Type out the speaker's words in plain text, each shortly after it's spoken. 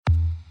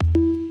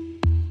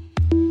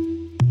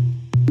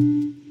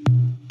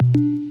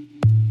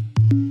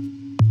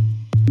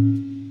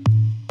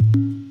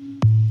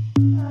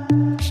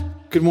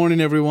Good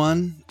morning,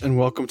 everyone, and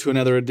welcome to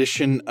another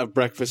edition of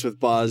Breakfast with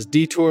Boz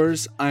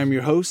Detours. I am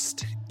your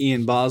host,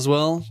 Ian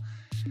Boswell.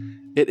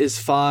 It is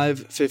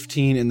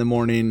 5:15 in the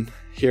morning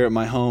here at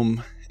my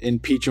home in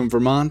Peacham,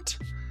 Vermont.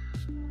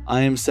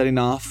 I am setting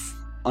off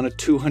on a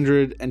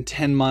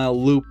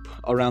 210-mile loop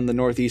around the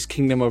Northeast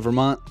Kingdom of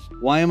Vermont.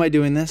 Why am I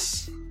doing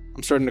this?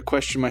 I'm starting to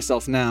question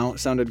myself now.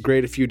 It sounded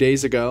great a few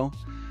days ago.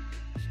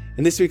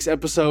 In this week's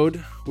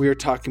episode, we are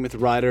talking with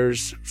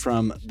riders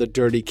from the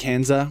Dirty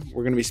Kanza.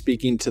 We're going to be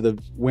speaking to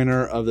the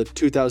winner of the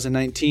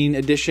 2019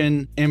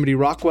 edition, Amity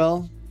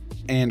Rockwell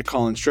and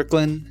Colin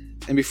Strickland.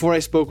 And before I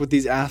spoke with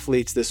these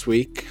athletes this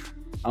week,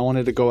 I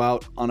wanted to go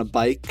out on a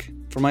bike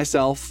for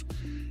myself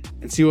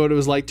and see what it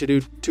was like to do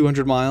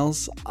 200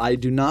 miles. I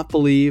do not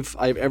believe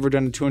I've ever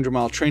done a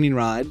 200-mile training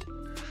ride.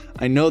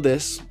 I know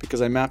this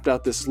because I mapped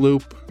out this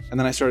loop, and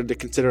then I started to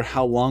consider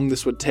how long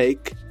this would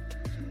take.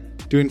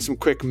 Doing some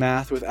quick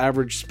math with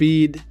average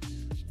speed,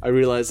 I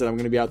realized that I'm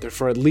going to be out there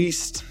for at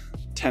least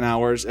 10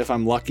 hours if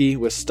I'm lucky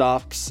with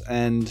stops,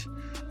 and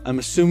I'm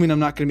assuming I'm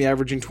not going to be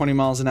averaging 20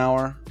 miles an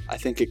hour. I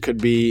think it could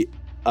be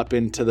up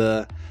into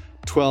the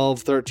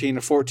 12, 13,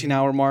 or 14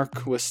 hour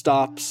mark with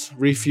stops,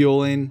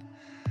 refueling,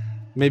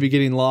 maybe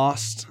getting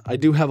lost. I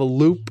do have a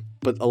loop,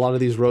 but a lot of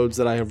these roads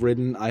that I have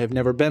ridden, I have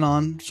never been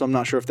on, so I'm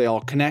not sure if they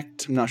all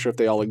connect. I'm not sure if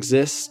they all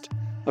exist.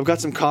 I've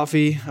got some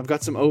coffee, I've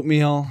got some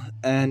oatmeal,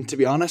 and to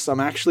be honest, I'm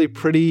actually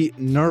pretty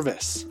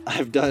nervous.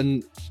 I've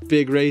done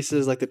big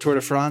races like the Tour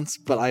de France,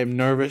 but I am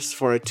nervous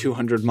for a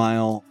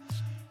 200-mile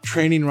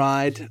training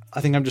ride.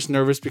 I think I'm just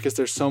nervous because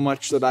there's so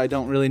much that I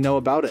don't really know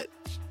about it.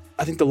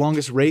 I think the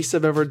longest race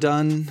I've ever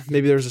done,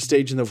 maybe there was a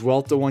stage in the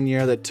Vuelta one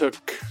year that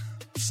took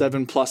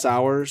 7+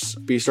 hours,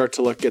 but you start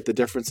to look at the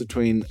difference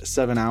between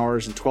 7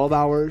 hours and 12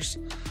 hours,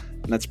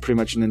 and that's pretty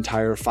much an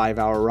entire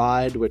 5-hour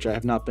ride, which I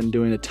have not been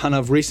doing a ton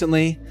of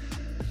recently.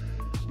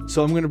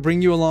 So I'm going to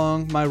bring you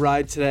along my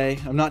ride today.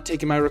 I'm not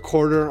taking my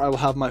recorder. I will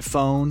have my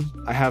phone.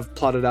 I have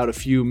plotted out a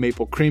few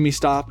Maple Creamy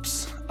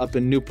stops up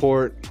in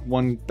Newport,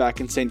 one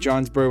back in St.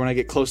 Johnsbury when I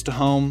get close to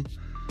home.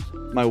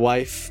 My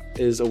wife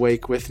is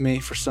awake with me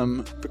for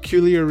some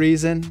peculiar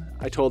reason.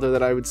 I told her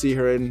that I would see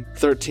her in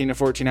 13 to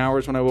 14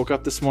 hours when I woke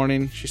up this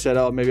morning. She said,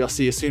 maybe I'll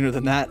see you sooner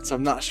than that. So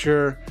I'm not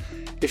sure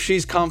if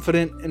she's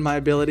confident in my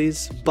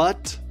abilities,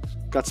 but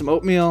got some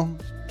oatmeal,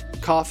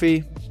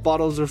 coffee,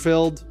 bottles are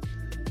filled.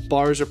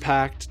 Bars are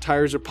packed,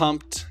 tires are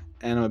pumped,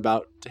 and I'm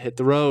about to hit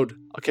the road.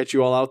 I'll catch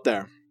you all out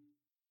there.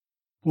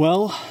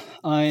 Well,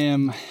 I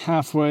am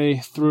halfway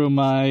through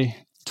my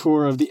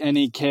tour of the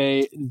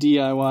NEK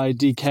DIY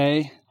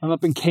DK. I'm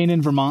up in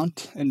Canaan,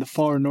 Vermont, in the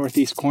far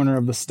northeast corner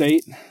of the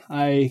state.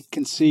 I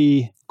can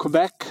see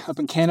Quebec up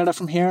in Canada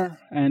from here,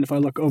 and if I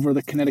look over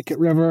the Connecticut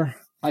River,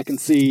 I can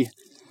see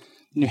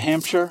New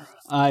Hampshire.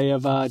 I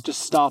have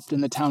just stopped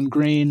in the town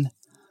green.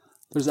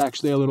 There's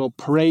actually a little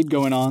parade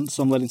going on,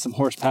 so I'm letting some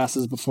horse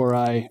passes before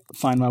I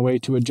find my way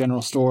to a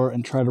general store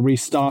and try to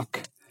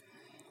restock.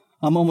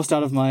 I'm almost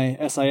out of my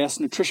SIS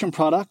nutrition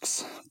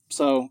products,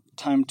 so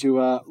time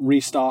to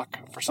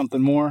restock for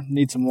something more.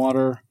 Need some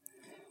water,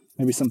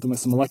 maybe something with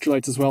some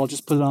electrolytes as well.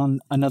 Just put on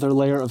another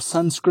layer of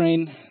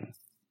sunscreen.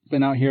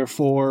 Been out here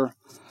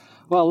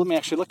let me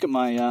actually look at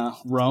my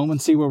roam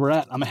and see where we're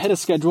at. I'm ahead of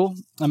schedule.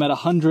 I'm at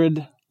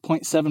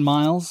 100.7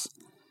 miles.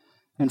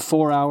 in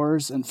 4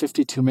 hours and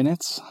 52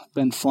 minutes.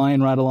 Been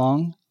flying right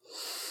along.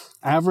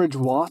 Average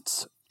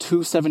watts,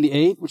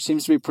 278, which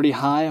seems to be pretty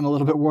high. I'm a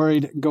little bit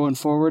worried going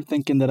forward,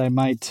 thinking that I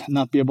might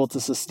not be able to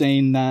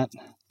sustain that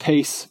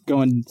pace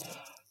going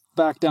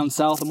back down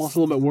south. I'm also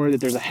a little bit worried that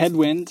there's a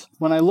headwind.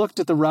 When I looked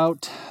at the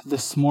route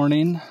this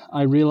morning,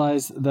 I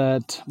realized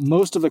that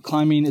most of the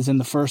climbing is in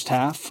the first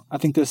half. I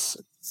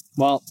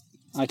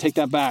take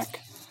that back.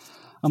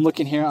 I'm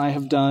looking here. I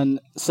have done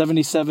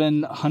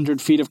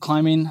 7,700 feet of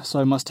climbing, so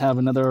I must have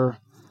another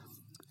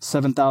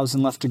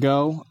 7,000 left to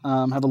go.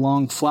 Have a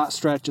long flat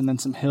stretch and then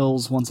some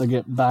hills once I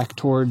get back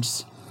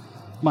towards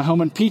my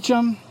home in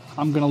Peacham.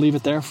 I'm going to leave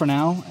it there for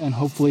now and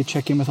hopefully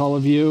check in with all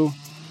of you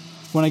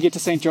when I get to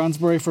St.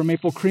 Johnsbury for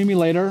Maple Creamy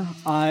later.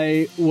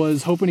 I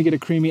was hoping to get a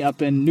Creamy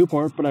up in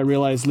Newport, but I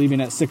realized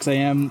leaving at 6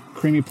 a.m.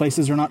 Creamy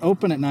places are not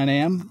open at 9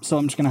 a.m., so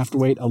I'm just going to have to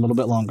wait a little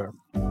bit longer.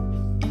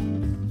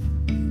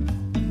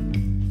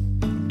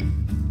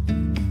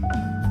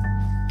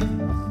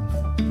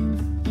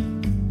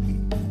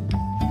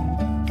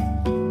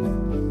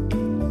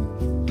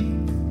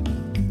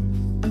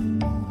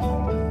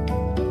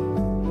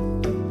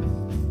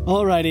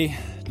 Alrighty,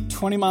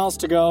 20 miles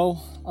to go.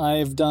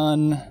 I've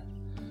done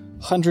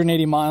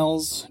 180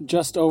 miles,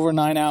 just over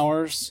 9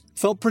 hours.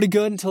 Felt pretty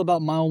good until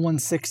about mile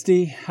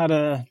 160. Had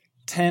a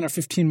 10 or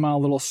 15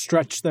 mile little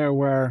stretch there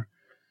where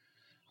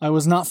I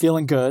was not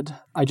feeling good.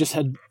 I just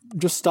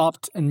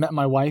stopped and met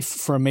my wife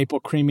for a Maple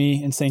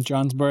Creamy in St.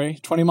 Johnsbury,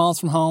 20 miles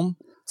from home.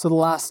 So the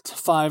last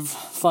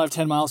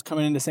 10 miles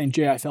coming into St.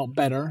 J, I felt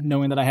better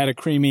knowing that I had a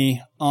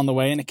Creamy on the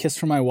way and a kiss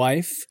from my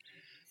wife.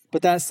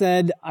 But that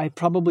said, I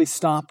probably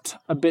stopped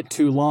a bit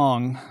too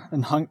long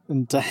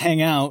and to hang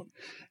out.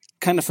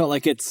 Kind of felt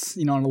like it's,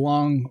 on a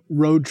long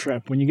road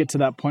trip. When you get to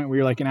that point where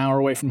you're like an hour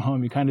away from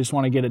home, you kind of just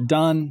want to get it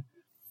done.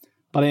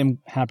 But I am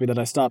happy that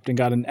I stopped and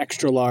got an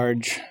extra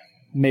large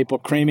maple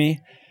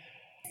creamy.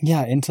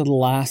 Yeah, into the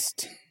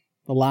last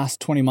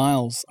 20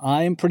 miles.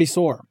 I am pretty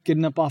sore.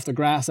 Getting up off the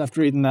grass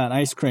after eating that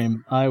ice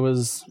cream, I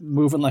was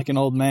moving like an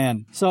old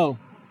man. So,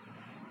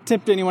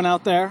 tip to anyone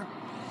out there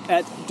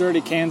at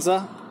Dirty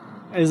Kanza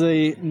as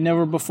a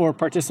never-before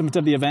participant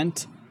of the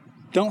event,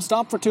 don't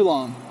stop for too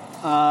long.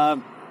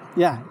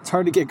 It's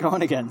hard to get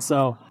going again.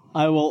 So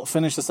I will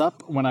finish this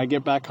up when I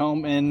get back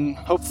home in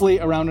hopefully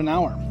around an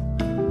hour.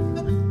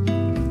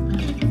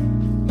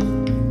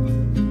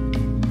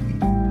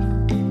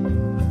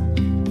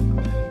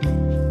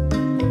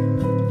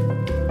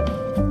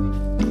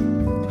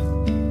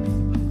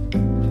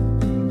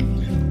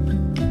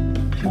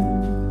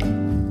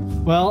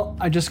 Well,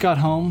 I just got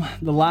home.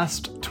 The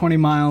last 20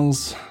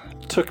 miles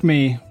took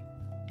me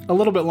a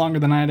little bit longer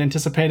than I had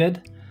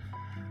anticipated.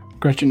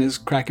 Gretchen is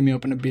cracking me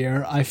open a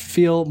beer. I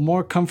feel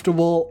more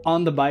comfortable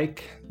on the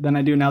bike than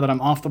I do now that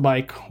I'm off the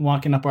bike,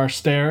 walking up our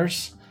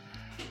stairs.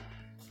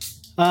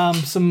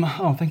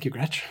 Thank you,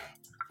 Gretch.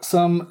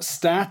 Some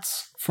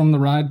stats from the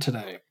ride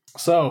today.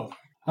 So,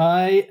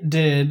 I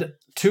did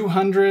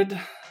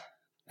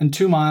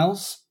 202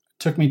 miles. It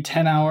took me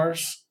 10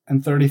 hours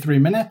and 33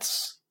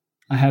 minutes.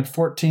 I had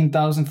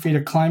 14,000 feet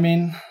of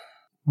climbing.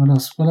 What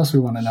else we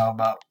want to know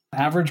about?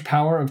 Average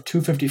power of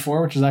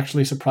 254, which is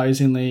actually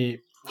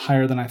surprisingly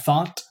higher than I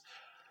thought.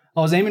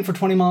 I was aiming for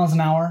 20 miles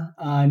an hour.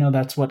 I know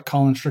that's what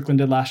Colin Strickland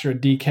did last year at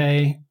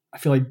DK. I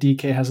feel like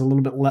DK has a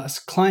little bit less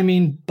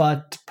climbing,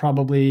 but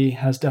probably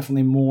has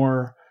definitely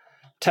more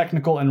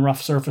technical and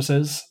rough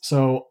surfaces.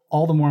 So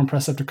all the more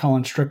impressive to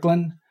Colin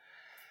Strickland.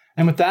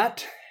 And with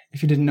that,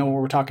 if you didn't know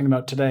what we're talking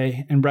about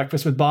today in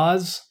Breakfast with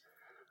Boz,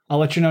 I'll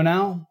let you know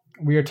now.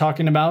 We are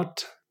talking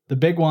about the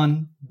big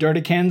one,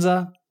 Dirty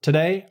Kanza,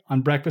 today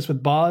on Breakfast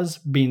with Boz,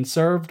 being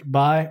served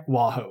by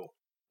Wahoo.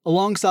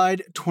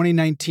 Alongside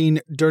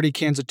 2019 Dirty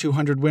Kanza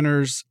 200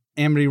 winners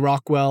Amity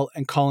Rockwell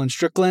and Colin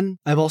Strickland,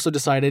 I've also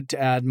decided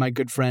to add my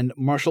good friend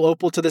Marshall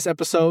Opal to this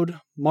episode.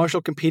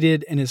 Marshall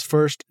competed in his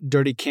first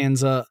Dirty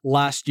Kanza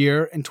last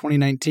year in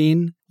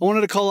 2019. I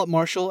wanted to call up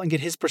Marshall and get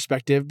his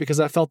perspective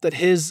because I felt that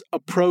his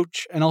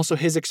approach and also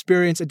his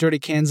experience at Dirty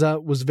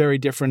Kanza was very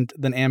different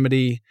than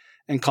Amity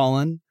and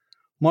Colin.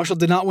 Marshall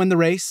did not win the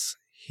race.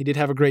 He did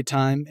have a great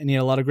time and he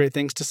had a lot of great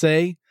things to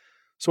say.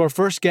 So our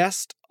first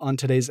guest on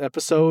today's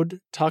episode,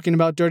 talking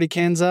about Dirty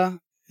Kanza,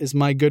 is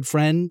my good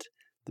friend,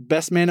 the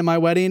best man at my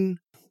wedding,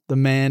 the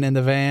man in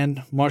the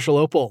van, Marshall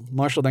Opal.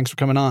 Marshall, thanks for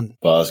coming on.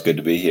 Well, it's good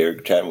to be here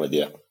chatting with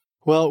you.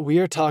 Well, we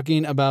are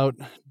talking about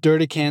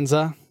Dirty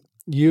Kanza.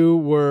 You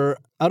were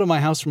out of my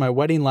house for my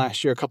wedding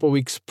last year, a couple of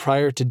weeks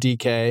prior to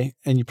DK,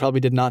 and you probably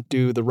did not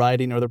do the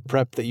riding or the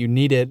prep that you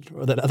needed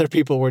or that other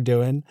people were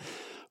doing,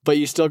 but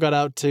you still got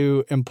out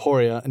to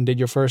Emporia and did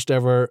your first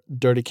ever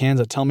Dirty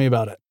Kanza. Tell me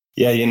about it.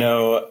 Yeah,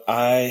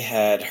 I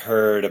had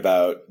heard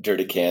about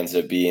Dirty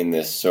Kanza being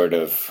this sort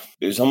of,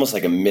 it was almost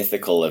like a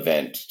mythical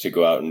event to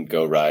go out and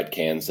go ride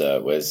Kanza.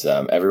 It was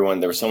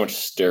there was so much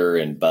stir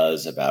and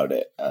buzz about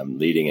it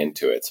leading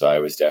into it. So I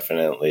was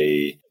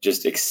definitely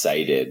just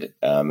excited.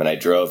 And I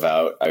drove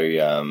out,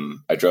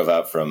 I drove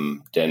out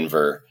from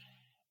Denver,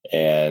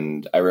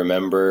 and I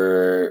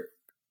remember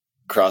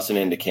crossing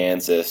into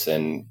Kansas,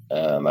 and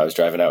I was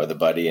driving out with a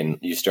buddy, and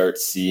you start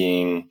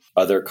seeing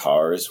other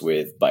cars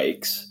with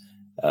bikes.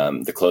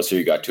 The closer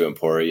you got to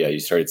Emporia, you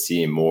started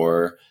seeing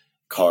more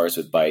cars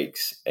with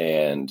bikes.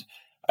 And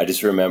I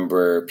just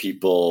remember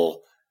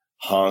people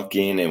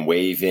honking and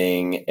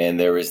waving. And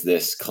there was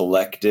this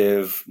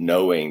collective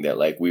knowing that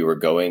like we were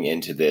going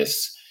into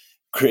this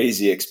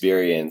crazy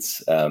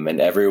experience.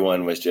 And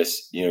everyone was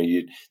just,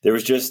 there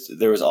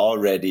was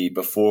already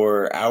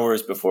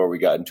hours before we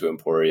got into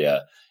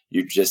Emporia,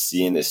 you're just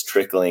seeing this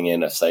trickling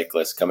in of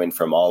cyclists coming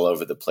from all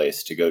over the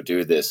place to go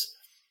do this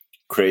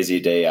crazy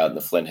day out in the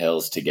Flint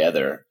Hills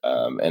together.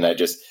 And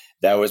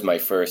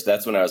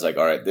that's when I was like,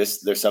 all right,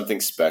 there's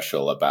something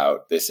special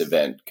about this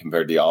event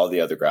compared to all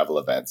the other gravel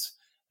events.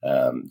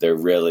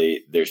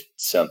 There's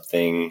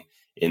something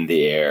in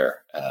the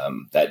air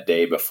that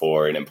day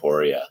before in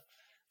Emporia.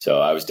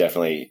 So I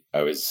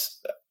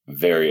was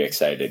very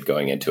excited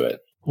going into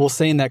it. Well,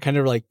 saying that, kind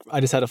of like, I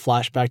just had a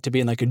flashback to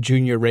being like a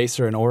junior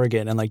racer in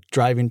Oregon and like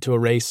driving to a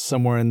race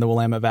somewhere in the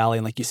Willamette Valley.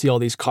 And like you see all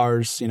these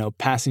cars,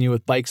 passing you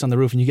with bikes on the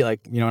roof, and you get like,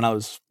 when I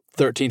was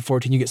 13,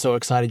 14, you get so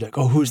excited. You're like,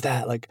 oh, who's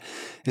that? Like,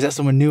 is that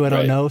someone new? I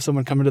don't know.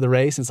 Someone coming to the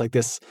race. And it's like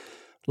this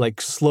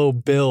like slow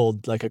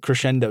build, like a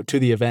crescendo to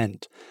the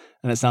event.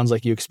 And it sounds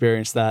like you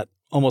experienced that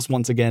almost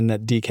once again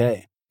at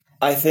DK.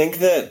 I think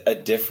that a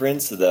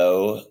difference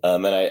though,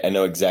 and I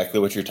know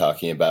exactly what you're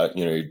talking about,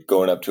 you're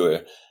going up to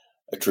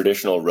a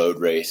traditional road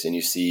race and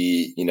you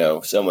see,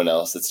 someone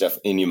else that's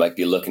definitely, and you might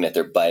be looking at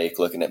their bike,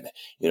 looking at,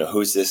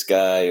 who's this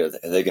guy? Are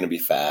they going to be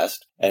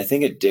fast? And I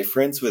think a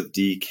difference with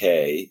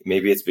DK,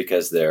 maybe it's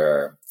because there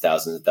are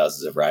thousands and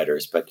thousands of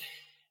riders, but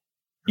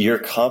your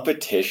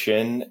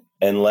competition,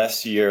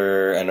 unless I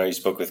know you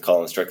spoke with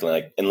Colin Strickland,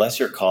 like unless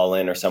you're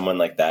Colin or someone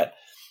like that,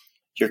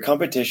 your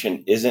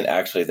competition isn't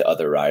actually the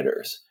other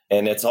riders.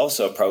 And it's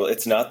also probably,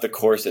 it's not the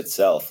course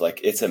itself. Like,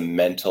 it's a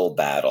mental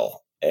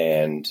battle,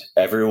 and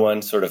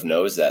everyone sort of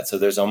knows that. So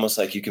there's almost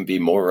like you can be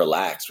more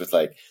relaxed with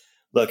like,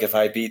 look, if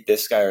I beat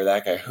this guy or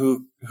that guy,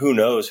 who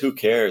knows, who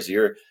cares?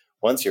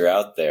 Once you're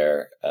out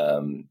there,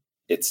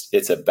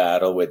 it's a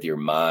battle with your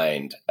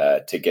mind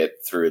to get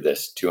through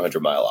this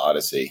 200-mile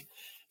odyssey.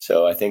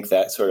 So I think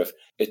that sort of,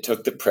 it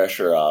took the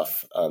pressure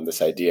off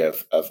this idea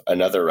of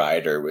another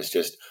rider was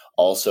just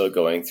also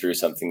going through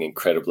something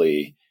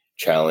incredibly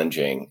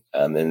challenging.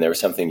 And there was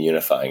something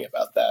unifying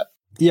about that.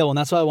 Yeah, well, and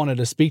that's why I wanted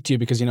to speak to you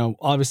because,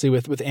 obviously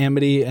with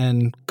Amity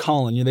and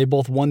Colin, they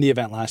both won the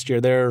event last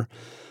year. They're,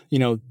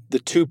 the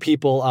two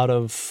people out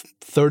of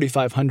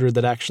 3,500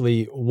 that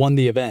actually won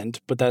the event,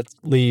 but that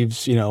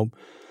leaves,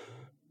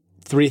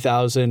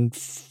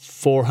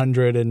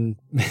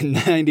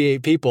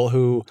 3,498 people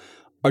who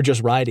are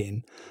just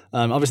riding.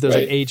 Obviously,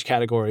 there's like age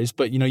categories,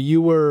 but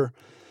you were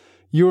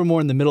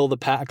more in the middle of the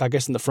pack. I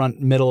guess in the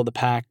middle of the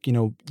pack.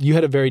 You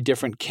had a very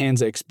different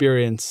Kanza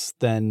experience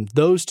than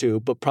those two,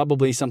 but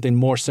probably something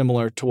more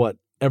similar to what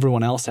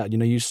everyone else had.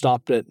 You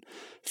stopped at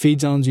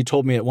feed zones. You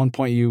told me at one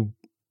point you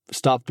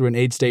stopped through an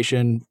aid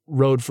station,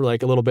 rode for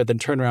like a little bit, then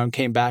turned around,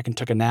 came back, and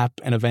took a nap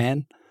in a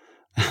van.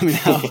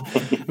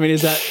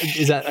 Is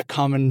that a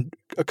common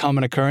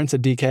occurrence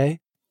at DK?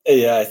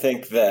 Yeah, I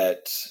think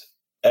that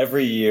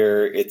every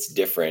year it's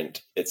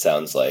different. It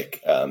sounds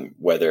like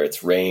whether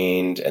it's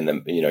rained and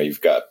then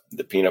you've got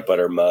the peanut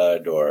butter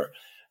mud, or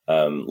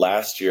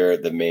last year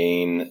the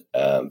main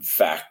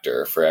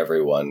factor for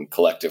everyone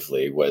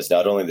collectively was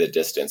not only the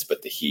distance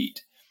but the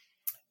heat.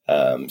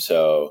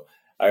 So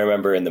I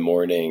remember in the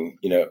morning,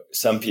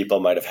 some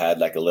people might have had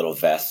like a little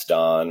vest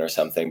on or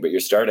something, but I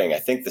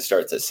think the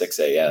start's at 6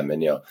 a.m.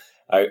 And,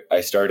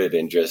 I started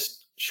in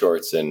just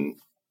shorts and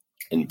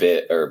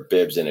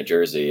bibs and a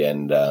jersey.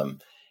 And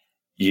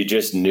you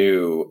just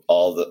knew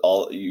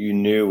you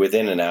knew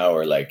within an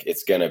hour, like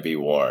it's going to be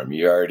warm.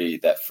 You already,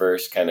 that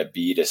first kind of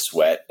bead of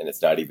sweat, and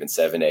it's not even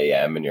 7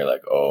 a.m. And you're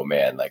like, oh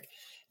man, like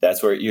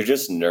that's where you're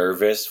just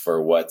nervous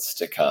for what's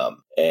to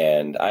come.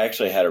 And I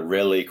actually had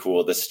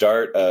the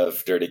start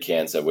of Dirty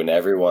Kanza,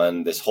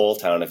 when this whole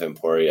town of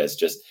Emporia is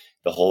just,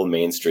 the whole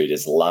main street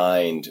is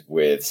lined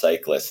with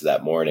cyclists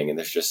that morning. And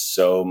there's just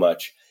so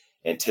much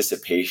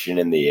anticipation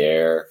in the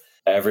air.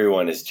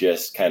 Everyone is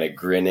just kind of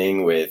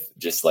grinning with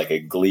just like a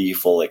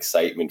gleeful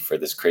excitement for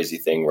this crazy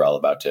thing we're all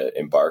about to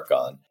embark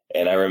on.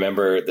 And I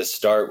remember the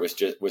start was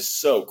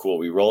so cool.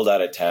 We rolled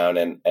out of town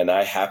and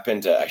I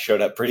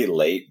showed up pretty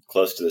late,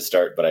 close to the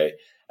start, but I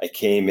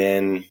came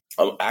in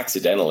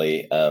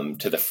accidentally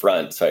to the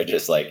front. So I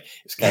just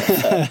it's kind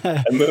of,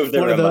 I moved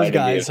that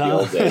reminded me of the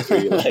old days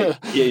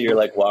where you're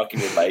like walking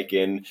your bike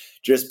in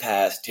just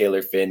past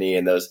Taylor Phinney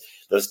and those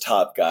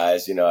top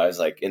guys. I was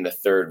like in the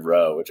third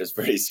row, which was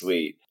pretty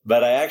sweet.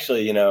 But I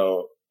actually,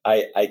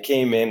 I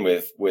came in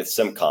with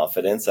some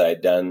confidence.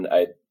 At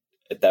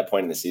that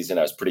point in the season,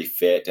 I was pretty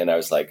fit, and I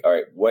was like, all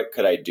right, what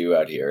could I do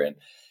out here? And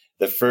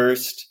a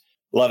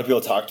lot of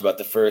people talked about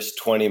the first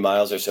 20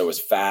 miles or so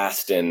was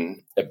fast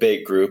and a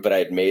big group, but I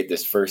had made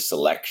this first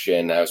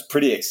selection. I was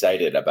pretty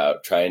excited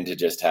about trying to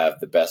just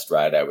have the best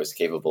ride I was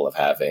capable of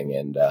having.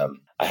 And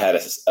I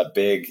had a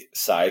big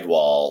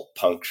sidewall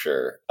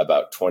puncture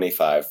about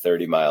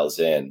 25-30 miles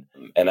in.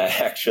 And I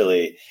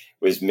actually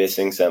was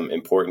missing some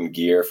important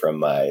gear it's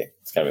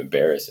kind of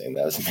embarrassing.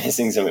 I was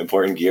missing some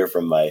important gear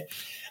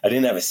I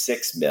didn't have a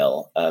 6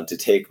 mil to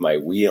take my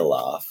wheel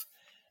off.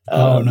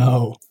 Oh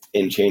no.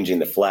 In changing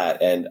the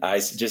flat. And I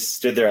just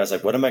stood there. I was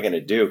like, what am I going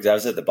to do? Because I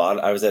was at the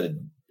bottom. I was at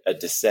a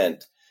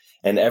descent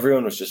and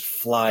everyone was just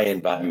flying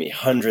by me,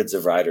 hundreds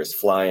of riders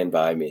flying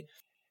by me.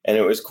 And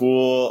it was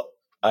cool.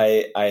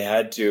 I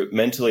had to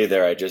mentally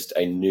there. I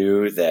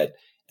knew that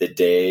the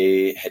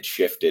day had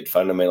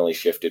fundamentally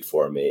shifted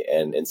for me.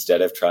 And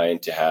instead of trying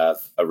to have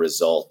a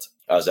result,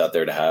 I was out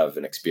there to have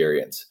an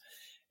experience.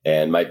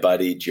 And my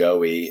buddy,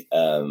 Joey,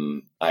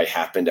 I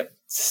happened to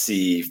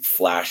see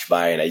flash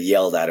by and I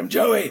yelled at him,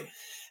 Joey,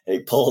 and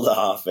he pulled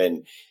off.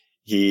 And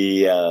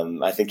he,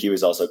 I think he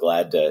was also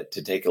glad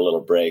to take a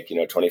little break,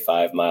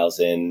 25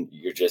 miles in,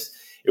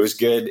 it was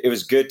good. It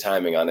was good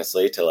timing,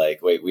 honestly, to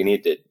wait, we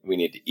need to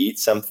eat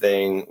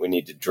something, we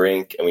need to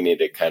drink, and we need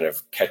to kind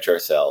of catch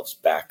ourselves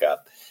back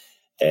up.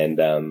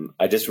 And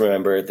I just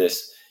remember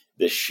this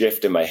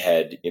shift in my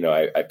head.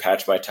 I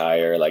patched my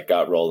tire,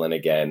 got rolling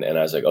again. And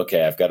I was like,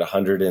 okay, I've got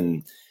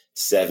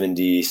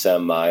 170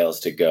 some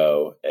miles to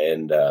go.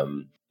 And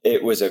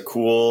it was a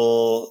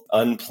cool,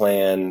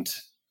 unplanned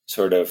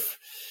sort of,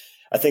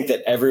 I think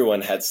that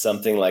everyone had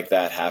something like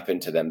that happen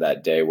to them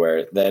that day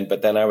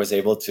but then I was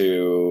able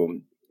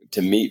to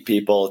meet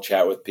people,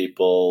 chat with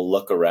people,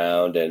 look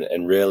around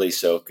and really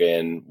soak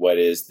in what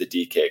is the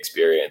DK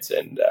experience.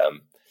 And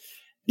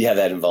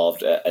that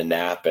involved a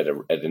nap at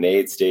an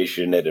aid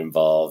station. It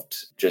involved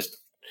just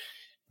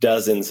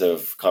dozens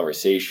of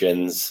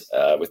conversations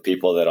with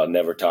people that I'll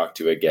never talk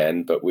to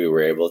again, but we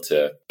were able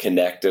to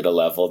connect at a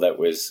level that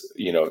was,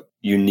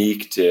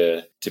 unique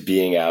to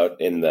being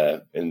out in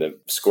the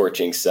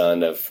scorching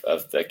sun of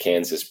the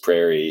Kansas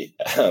prairie.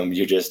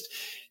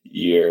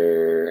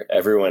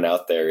 Everyone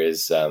out there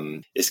is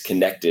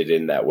connected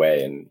in that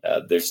way, and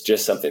there's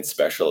just something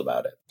special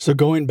about it. So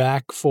going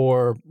back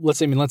for let's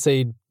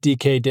say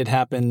DK did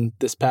happen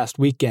this past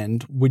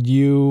weekend,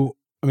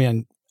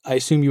 I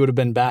assume you would have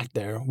been back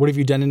there. Would have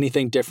you done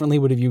anything differently?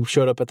 Would have you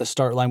showed up at the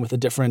start line with a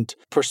different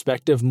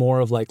perspective, more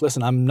of like,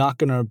 listen, I'm not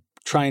going to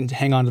try and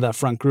hang on to that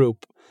front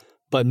group,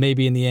 but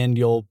maybe in the end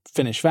you'll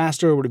finish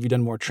faster? Would have you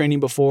done more training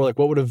before? Like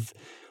what would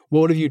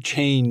have you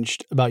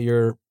changed about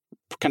your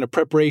kind of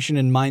preparation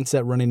and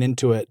mindset running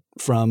into it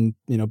from,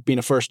 being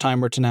a first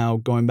timer to now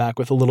going back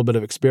with a little bit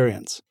of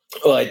experience?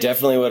 Well, I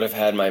definitely would have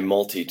had my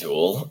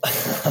multi-tool.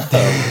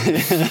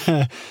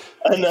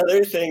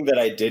 Another thing that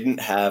I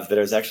didn't have that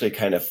was actually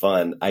kind of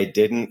fun, I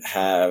didn't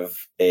have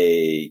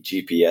a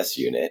GPS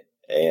unit,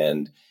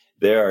 and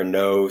there are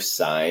no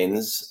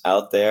signs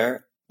out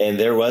there. And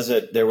there was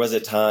a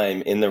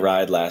time in the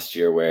ride last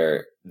year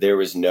where there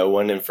was no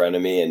one in front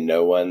of me and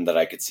no one that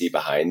I could see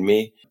behind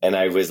me. And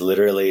I was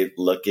literally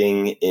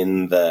looking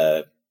in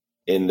the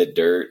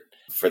dirt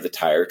for the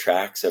tire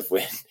tracks of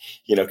when,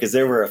 because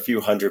there were a few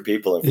hundred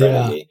people in front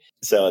of me.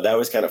 So that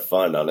was kind of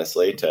fun,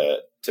 honestly,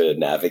 to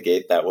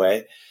navigate that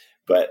way.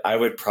 But I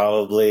would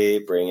probably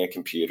bring a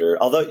computer.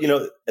 Although,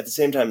 at the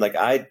same time, like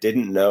I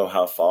didn't know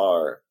how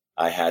far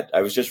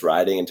I was just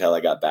riding until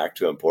I got back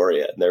to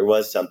Emporia. And there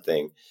was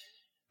something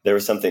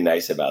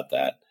nice about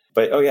that.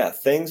 But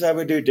things I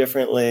would do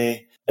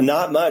differently.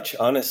 Not much,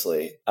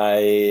 honestly.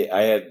 I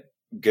had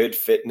good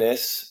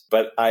fitness,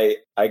 but I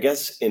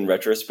guess in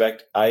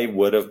retrospect, I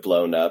would have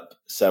blown up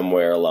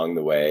somewhere along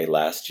the way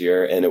last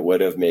year, and it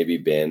would have maybe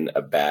been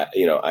a bad,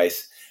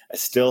 I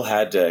still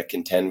had to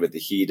contend with the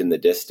heat and the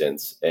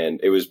distance.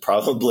 And it was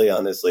probably,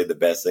 honestly, the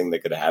best thing that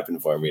could have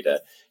happened for me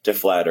to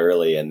flat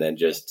early and then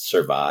just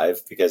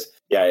survive. Because,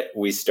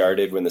 we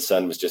started when the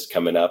sun was just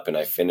coming up and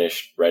I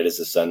finished right as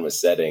the sun was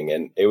setting.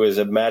 And it was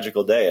a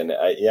magical day. And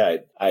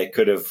I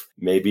could have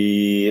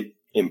maybe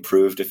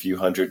improved a few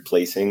hundred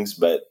placings,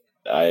 but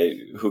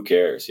who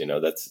cares?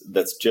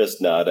 That's just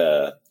not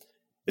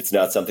it's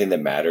not something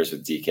that matters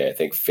with DK. I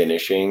think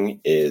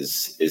finishing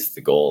is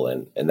the goal,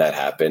 and that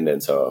happened.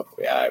 And so,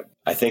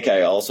 I think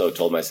I also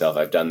told myself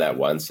I've done that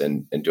once,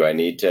 and do I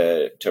need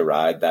to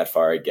ride that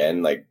far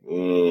again? Like,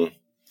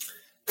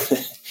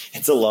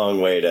 it's a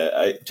long way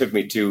it took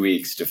me 2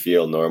 weeks to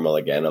feel normal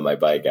again on my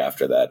bike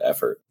after that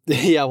effort.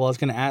 Yeah, well, I was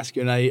going to ask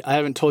you, and I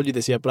haven't told you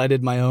this yet, but I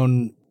did my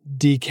own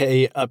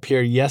DK up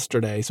here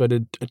yesterday. So I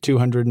did a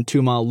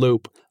 202 mile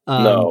loop.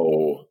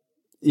 No.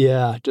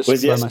 Yeah, just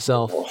by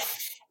myself.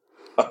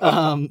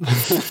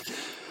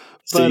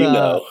 So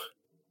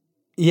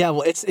yeah,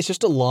 well, it's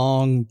just a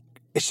long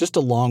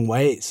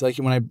ways. Like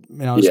when I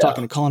was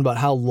talking to Colin about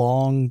how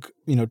long,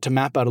 to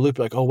map out a loop,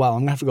 like, oh wow, I'm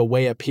gonna have to go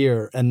way up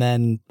here, and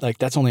then like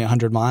that's only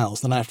 100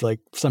 miles. Then I have to like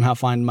somehow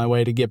find my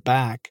way to get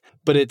back.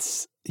 But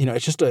it's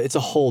it's a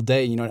whole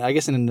day. I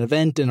guess in an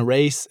event, in a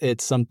race,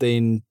 it's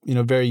something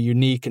very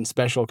unique and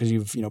special because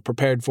you've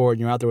prepared for it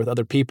and you're out there with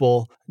other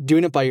people.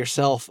 Doing it by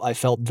yourself, I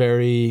felt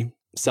very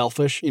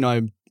selfish.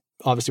 I'm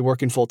obviously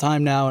working full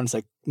time now, and it's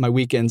like my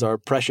weekends are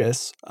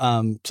precious.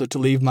 So to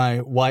leave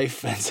my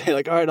wife and say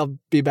like, all right, I'll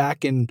be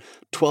back in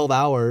 12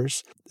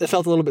 hours, it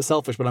felt a little bit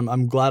selfish, but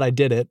I'm glad I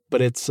did it.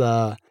 But it's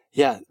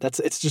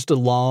it's a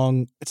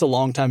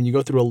long time. You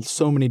go through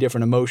so many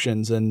different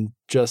emotions and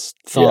just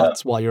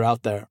thoughts while you're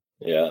out there.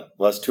 Yeah.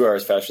 Well, that's 2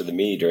 hours faster than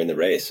me during the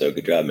race. So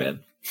good job,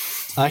 man.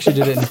 I actually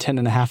did it in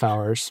 10.5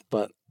 hours,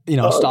 but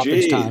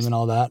stoppage time and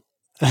all that.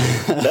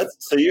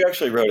 So you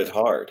actually rode it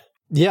hard.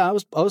 Yeah, I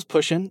was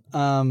pushing.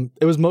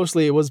 It was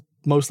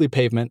mostly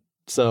pavement.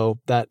 So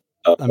that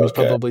was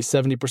probably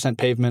 70%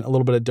 pavement, a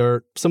little bit of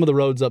dirt. Some of the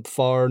roads up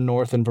far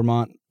north in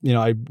Vermont,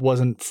 I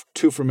wasn't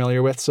too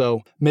familiar with.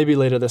 So maybe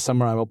later this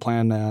summer I will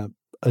plan a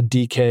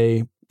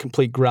DK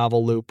complete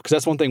gravel loop, because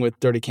that's one thing with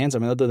Dirty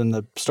Kansas. Other than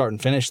the start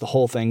and finish, the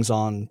whole thing's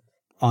on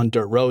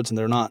dirt roads, and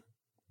they're not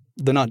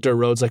dirt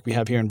roads like we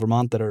have here in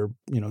Vermont that are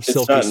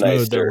silky smooth.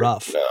 Nice they're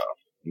rough.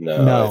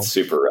 No, it's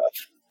super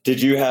rough. Did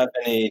you have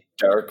any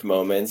dark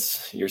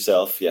moments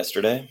yourself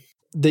yesterday?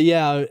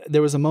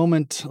 There was a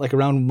moment like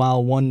around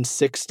mile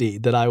 160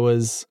 that I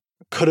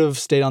could have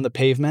stayed on the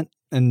pavement,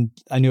 and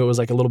I knew it was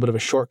like a little bit of a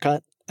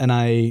shortcut. And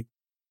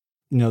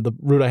the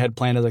route I had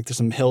planned is like there's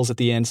some hills at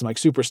the end, some like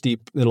super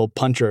steep little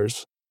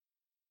punchers.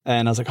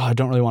 And I was like, oh, I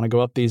don't really want to go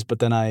up these, but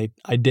then I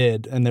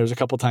did. And there was a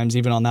couple times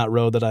even on that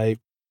road that I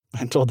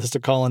told this to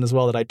Colin as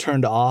well, that I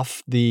turned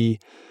off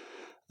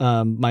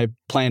my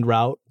planned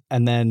route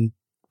and then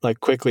like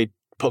quickly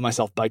put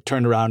myself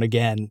turned around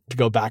again to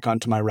go back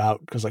onto my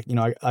route, because like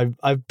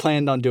I've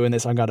planned on doing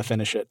this, I got to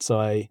finish it. So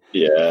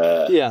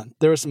there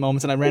were some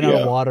moments, and I ran out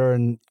of water,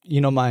 and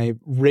my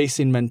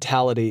racing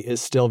mentality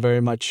is still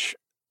very much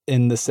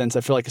in the sense,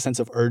 I feel like a sense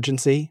of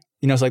urgency.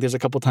 It's like there's a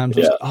couple times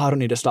where I don't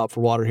need to stop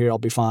for water here, I'll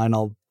be fine,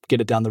 I'll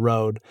get it down the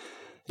road.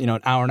 an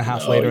hour and a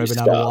half No, later, you I've been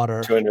out of stop.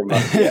 water. 200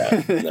 miles.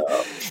 Yeah,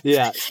 no.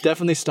 Yeah,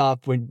 definitely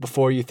stop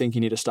before you think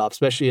you need to stop,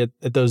 especially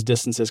at those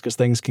distances, because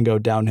things can go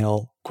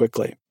downhill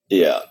quickly.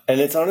 Yeah. And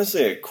it's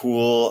honestly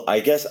I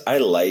guess I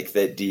like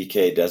that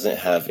DK doesn't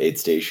have aid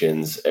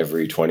stations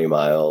every 20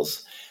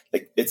 miles.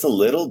 Like, it's a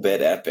little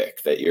bit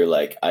epic that you're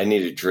like, I need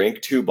to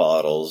drink 2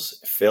 bottles,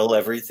 fill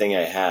everything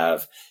I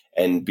have,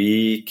 and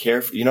be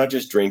careful. You're not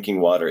just drinking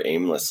water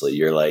aimlessly.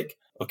 You're like,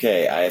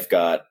 okay, I've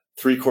got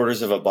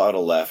 3/4 of a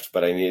bottle left,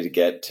 but I need to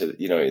get to,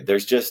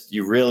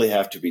 you really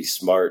have to be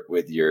smart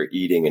with your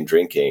eating and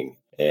drinking.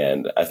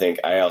 And I think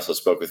I also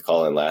spoke with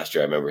Colin last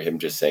year. I remember him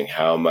just saying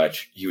how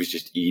much he was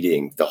just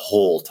eating the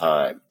whole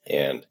time.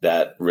 And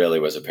that really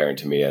was apparent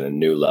to me at a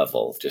new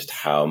level, just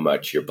how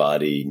much your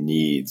body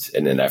needs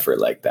in an effort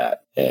like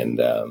that.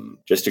 And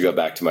just to go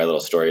back to my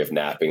little story of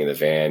napping in the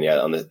van,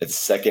 on the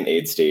second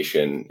aid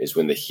station is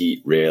when the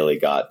heat really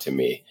got to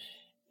me.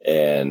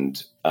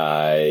 And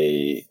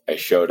I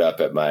showed up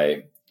at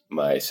my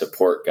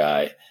support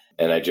guy,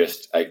 and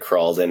I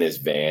crawled in his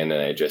van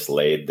and I just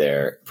laid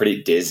there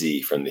pretty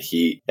dizzy from the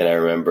heat. And I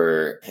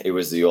remember it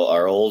was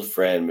our old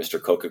friend,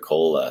 Mr.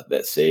 Coca-Cola,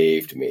 that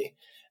saved me.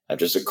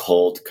 Just a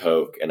cold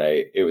Coke. And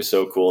it was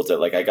so cool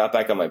I got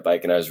back on my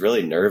bike and I was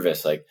really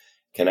nervous. Like,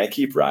 can I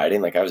keep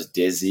riding? Like, I was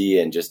dizzy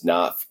and just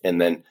not.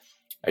 And then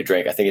I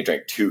drank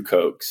 2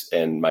 Cokes,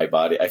 and my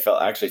body,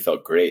 actually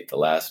felt great. The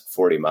last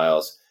 40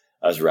 miles,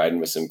 I was riding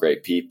with some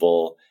great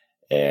people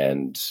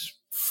and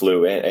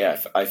flew in.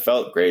 Yeah, I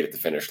felt great at the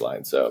finish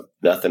line. So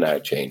nothing I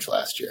had changed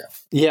last year.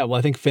 Yeah, well,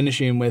 I think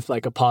finishing with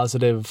like a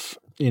positive,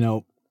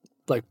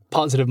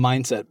 positive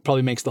mindset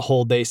probably makes the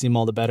whole day seem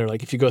all the better.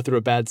 Like, if you go through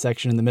a bad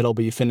section in the middle,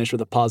 but you finish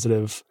with a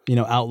positive,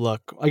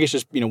 outlook, I guess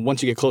just,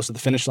 once you get close to the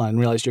finish line and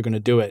realize you're going to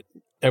do it,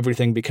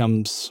 everything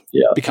becomes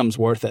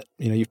worth it.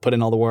 You've put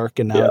in all the work,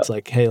 and now it's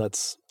like, hey,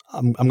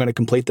 I'm going to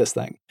complete this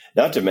thing.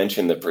 Not to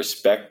mention the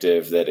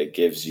perspective that it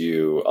gives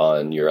you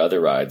on your other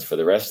rides for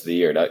the rest of the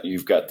year. Now,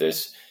 you've got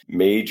this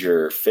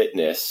major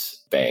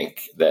fitness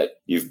bank that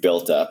you've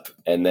built up.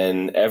 And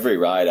then every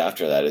ride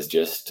after that is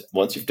just,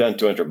 once you've done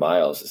 200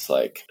 miles,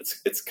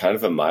 it's kind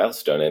of a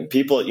milestone. And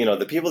people,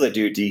 the people that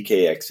do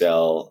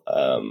DKXL,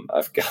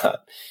 I've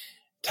got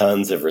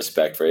tons of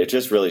respect for it. It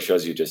just really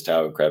shows you just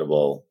how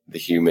incredible the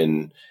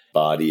human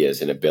body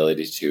is and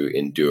ability to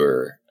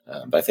endure.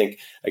 But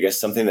I guess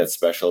something that's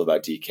special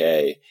about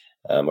DK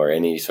or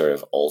any sort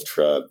of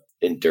ultra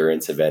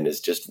endurance event is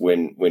just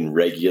when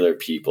regular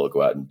people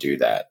go out and do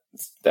that.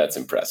 That's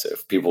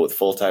impressive. People with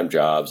full-time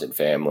jobs and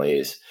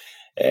families,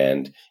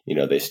 and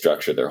they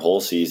structure their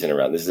whole season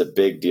around. This is a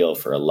big deal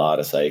for a lot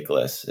of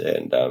cyclists.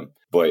 And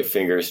boy,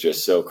 fingers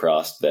just so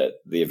crossed that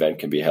the event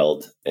can be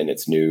held in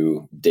its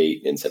new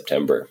date in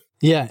September.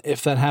 Yeah,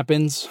 if that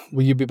happens,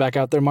 will you be back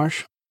out there,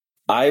 Marsh?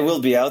 I will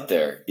be out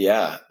there.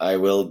 Yeah, I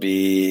will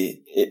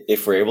be.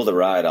 If we're able to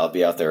ride, I'll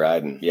be out there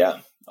riding.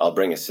 Yeah, I'll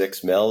bring a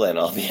 6 mil and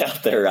I'll be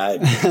out there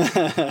riding.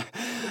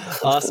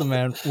 Awesome,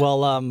 man.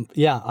 Well,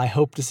 I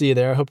hope to see you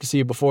there. I hope to see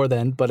you before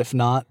then. But if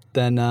not,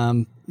 then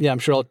I'm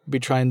sure I'll be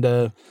trying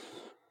to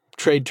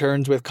trade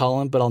turns with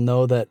Colin. But I'll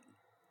know that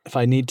if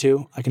I need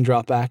to, I can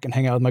drop back and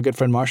hang out with my good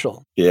friend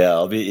Marshall.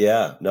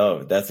 Yeah,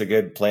 no, that's a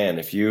good plan.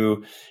 If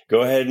you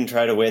go ahead and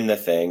try to win the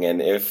thing,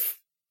 and if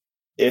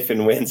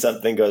and when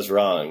something goes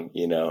wrong,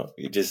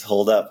 you just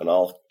hold up and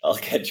I'll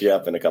catch you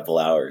up in a couple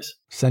hours.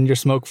 Send your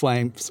smoke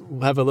flames.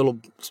 We'll have a little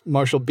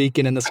Marshall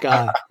beacon in the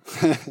sky.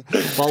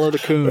 Follow the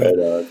coon. Right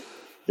on.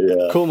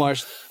 Yeah. Cool,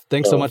 Marsh.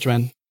 Thanks so much,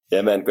 man.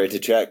 Yeah, man. Great to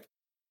check.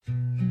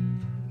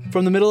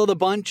 From the middle of the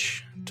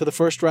bunch to the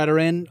first rider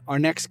in, our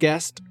next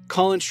guest,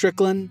 Colin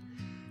Strickland,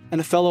 and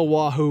a fellow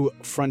Wahoo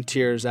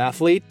Frontiers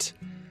athlete.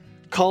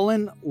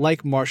 Colin,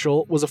 like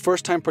Marshall, was a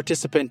first-time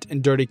participant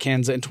in Dirty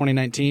Kanza in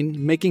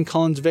 2019, making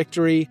Colin's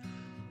victory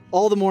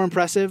all the more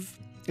impressive.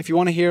 If you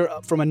want to hear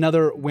from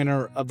another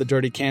winner of the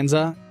Dirty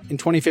Kanza, in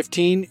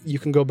 2015, you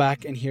can go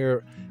back and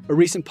hear a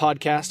recent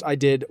podcast I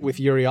did with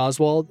Yuri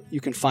Oswald.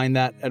 You can find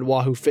that at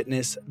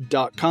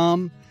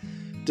wahoofitness.com.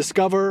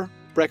 Discover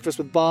Breakfast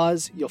with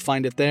Boz. You'll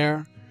find it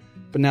there.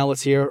 But now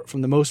let's hear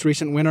from the most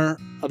recent winner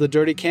of the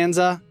Dirty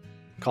Kanza,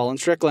 Colin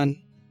Strickland.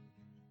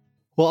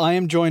 Well, I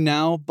am joined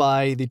now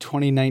by the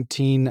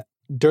 2019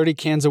 Dirty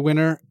Kanza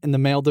winner in the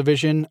male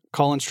division,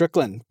 Colin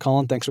Strickland.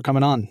 Colin, thanks for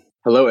coming on.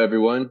 Hello,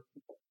 everyone.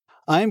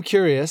 I am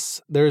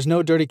curious. There is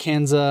no Dirty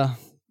Kanza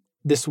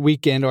this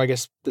weekend, or I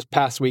guess this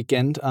past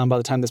weekend, by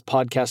the time this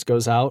podcast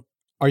goes out.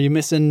 Are you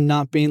missing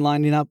not being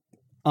lining up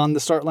on the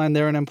start line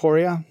there in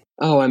Emporia?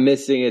 Oh, I'm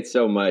missing it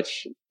so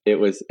much. It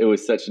was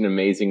such an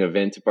amazing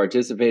event to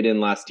participate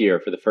in last year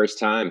for the first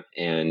time,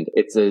 and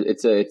it's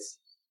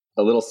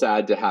a little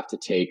sad to have to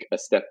take a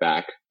step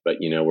back, but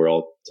we're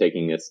all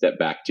taking a step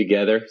back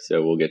together,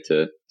 so we'll get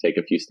to take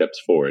a few steps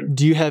forward.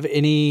 Do you have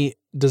any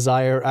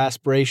desire,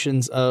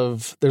 aspirations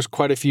of, there's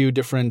quite a few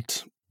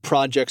different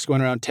projects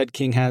going around. Ted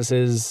King has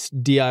his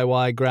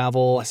DIY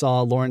gravel. I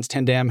saw Lawrence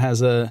Tendam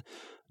has a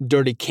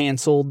Dirty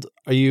Canceled.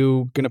 Are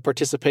you going to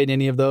participate in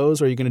any of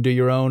those, or are you going to do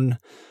your own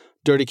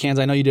Dirty Cans?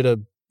 I know you did a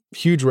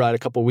huge ride a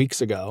couple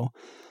weeks ago,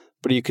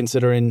 but are you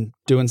considering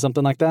doing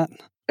something like that?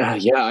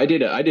 Yeah, I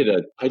did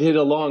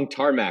a long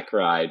tarmac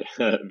ride,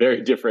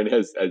 very different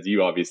as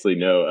you obviously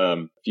know. A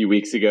few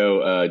weeks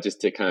ago,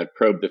 just to kind of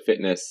probe the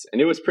fitness,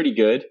 and it was pretty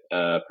good.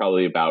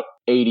 Probably about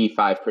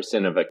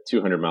 85% of a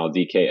 200-mile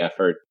DK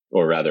effort,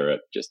 or rather,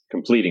 just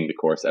completing the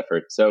course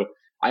effort. So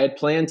I had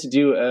planned to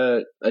do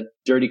a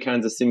Dirty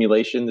Kansas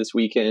simulation this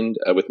weekend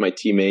with my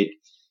teammate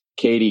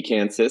Katie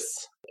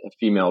Kansas, a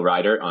female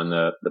rider on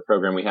the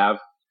program we have.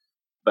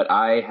 But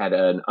I had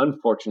an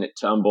unfortunate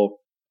tumble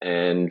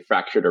and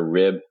fractured a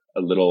rib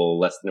a little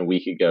less than a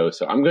week ago.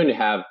 So I'm going to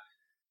have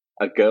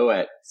a go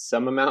at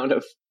some amount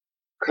of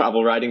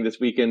gravel riding this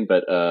weekend,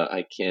 but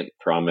I can't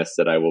promise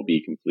that I will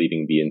be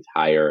completing the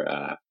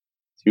entire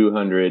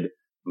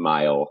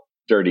 200-mile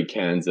Dirty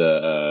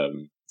Kansas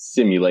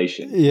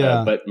simulation.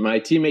 Yeah. But my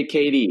teammate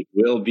Katie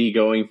will be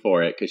going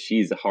for it because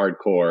she's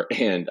hardcore,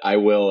 and I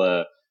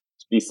will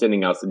be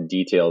sending out some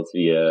details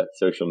via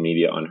social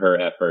media on her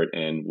effort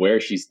and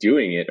where she's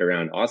doing it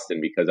around Austin,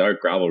 because our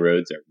gravel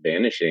roads are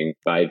vanishing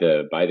by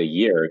the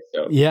year.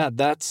 So yeah,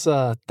 that's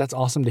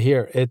awesome to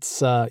hear.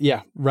 It's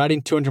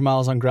riding 200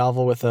 miles on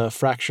gravel with a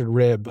fractured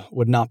rib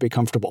would not be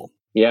comfortable.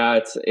 Yeah,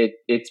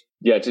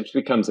 it just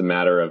becomes a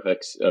matter of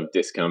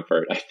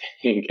discomfort. I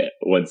think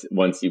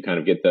once you kind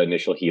of get the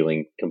initial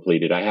healing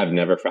completed. I have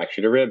never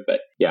fractured a rib, but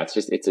yeah, it's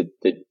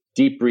the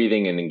deep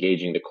breathing and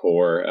engaging the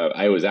core.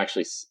 I was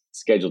actually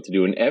scheduled to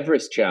do an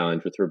Everest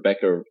challenge with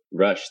Rebecca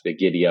Rush, the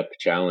Giddy Up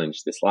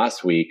challenge, this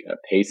last week.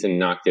 Payson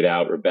knocked it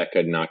out,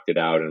 Rebecca knocked it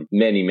out, and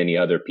many, many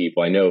other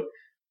people. I know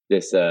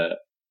this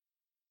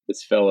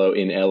fellow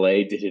in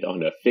LA did it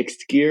on a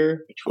fixed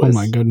gear, which was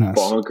my goodness,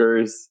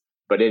 bonkers.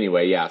 But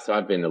anyway, yeah, so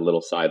I've been a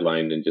little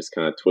sidelined and just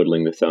kind of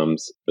twiddling the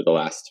thumbs for the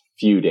last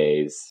few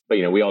days. But,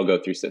 we all go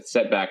through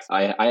setbacks.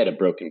 I had a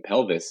broken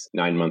pelvis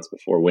 9 months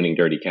before winning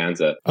Dirty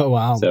Kansas. Oh,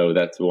 wow. So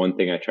that's one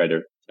thing I try to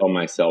tell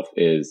myself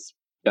is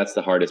that's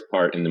the hardest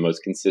part and the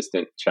most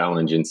consistent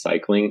challenge in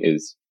cycling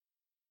is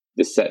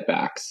the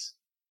setbacks.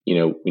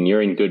 When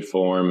you're in good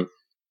form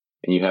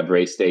and you have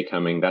race day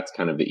coming, that's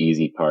kind of the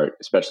easy part,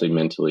 especially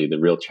mentally. The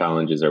real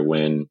challenges are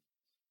when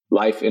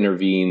life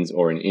intervenes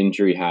or an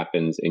injury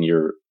happens and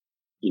you're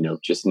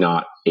just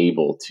not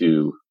able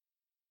to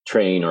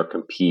train or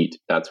compete.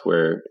 That's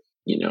where,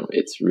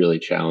 it's really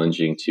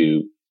challenging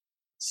to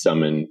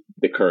summon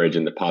the courage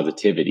and the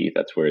positivity.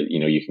 That's where,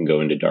 you can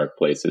go into dark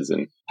places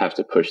and have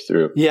to push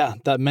through. Yeah,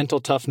 that mental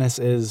toughness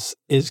is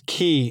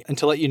key. And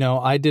to let you know,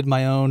 I did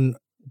my own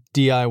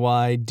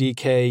DIY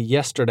DK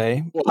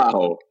yesterday.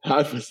 Wow. How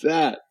was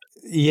that?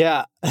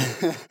 Yeah.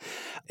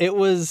 It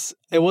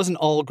wasn't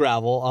all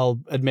gravel. I'll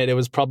admit it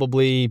was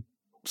probably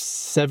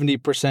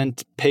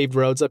 70% paved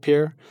roads up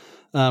here.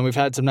 We've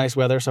had some nice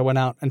weather, so I went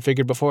out and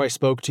figured before I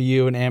spoke to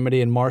you and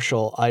Amity and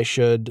Marshall, I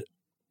should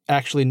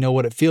actually know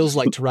what it feels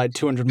like to ride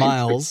 200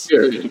 miles.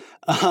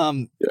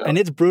 And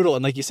it's brutal.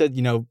 And like you said,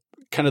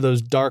 kind of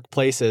those dark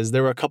places.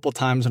 There were a couple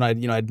times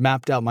when I'd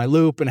mapped out my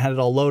loop and had it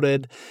all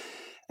loaded.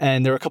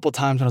 And there were a couple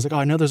times when I was like, oh,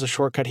 I know there's a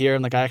shortcut here.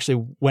 And like, I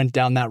actually went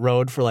down that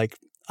road for like,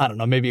 I don't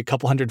know, maybe a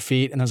couple hundred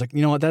feet. And I was like,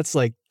 you know what, that's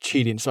like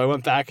cheating. So I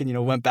went back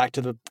and, went back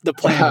to the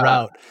planned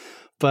route.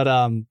 But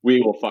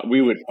we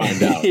would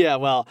find out. Yeah,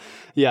 well,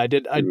 yeah, I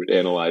did. I would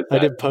analyze that, I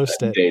did post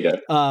that it.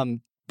 Data.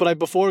 But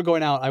before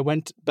going out, I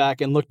went back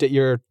and looked at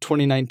your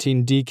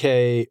 2019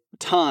 DK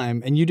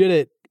time, and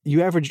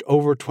you averaged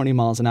over 20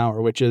 miles an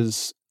hour, which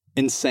is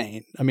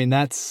insane. I mean,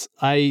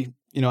 I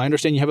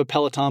understand you have a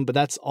Peloton, but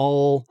that's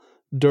all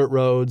dirt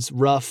roads,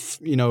 rough,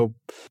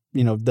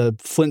 the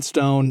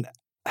Flintstone.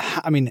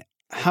 I mean,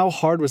 how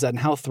hard was that, and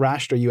how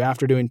thrashed are you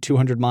after doing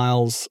 200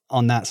 miles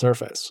on that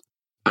surface?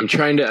 I'm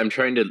trying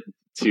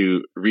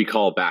to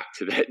recall back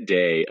to that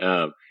day.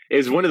 It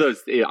was one of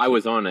those, I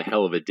was on a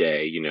hell of a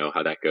day,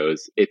 how that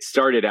goes. It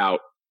started out,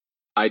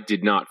 I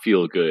did not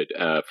feel good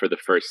for the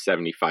first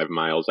 75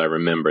 miles. I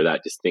remember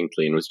that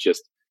distinctly, and was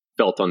just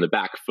felt on the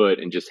back foot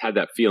and just had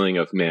that feeling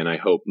of, man, I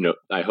hope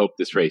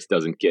this race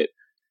doesn't get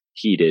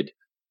heated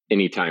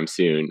anytime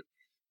soon.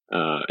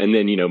 And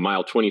then,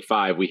 mile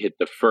 25, we hit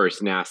the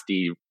first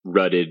nasty,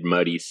 rutted,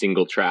 muddy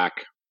single track.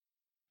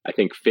 I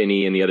think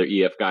Finney and the other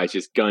EF guys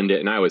just gunned it,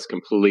 and I was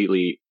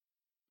completely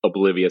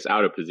oblivious,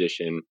 out of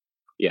position.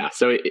 Yeah,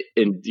 so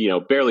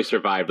barely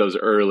survived those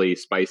early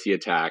spicy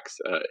attacks.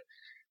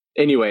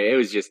 Anyway, it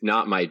was just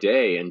not my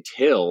day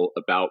until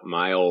about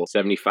mile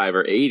 75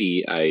 or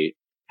 80. I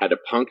had a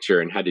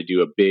puncture and had to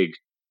do a big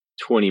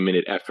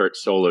 20-minute effort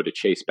solo to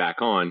chase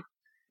back on.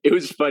 It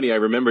was funny. I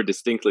remember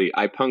distinctly,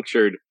 I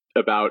punctured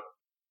about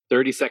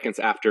 30 seconds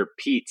after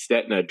Pete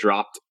Stetina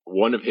dropped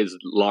one of his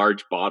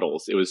large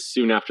bottles. It was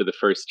soon after the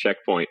first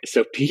checkpoint.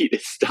 So Pete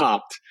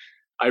stopped.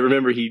 I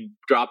remember he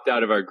dropped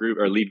out of our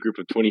lead group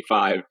of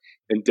 25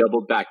 and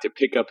doubled back to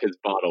pick up his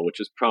bottle, which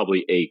was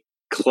probably a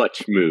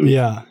clutch move.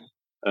 Yeah.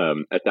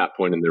 At that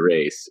point in the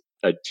race,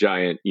 a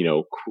giant,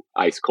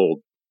 ice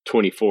cold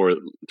 24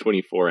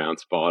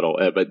 ounce bottle.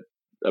 But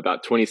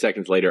about 20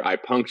 seconds later, I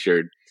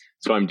punctured.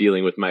 So I'm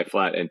dealing with my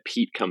flat, and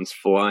Pete comes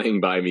flying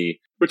by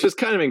me, which was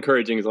kind of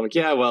encouraging. Because I'm like,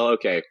 yeah, well,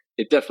 okay,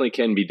 it definitely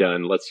can be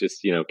done. Let's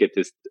just, get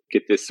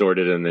this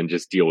sorted and then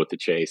just deal with the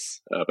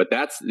chase. But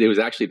it was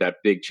actually that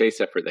big chase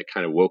effort that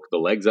kind of woke the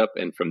legs up.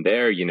 And from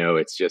there,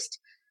 it's just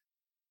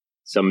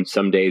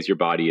some days your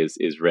body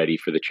is ready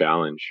for the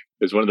challenge.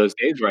 It was one of those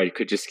days where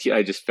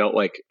I just felt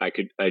like I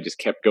just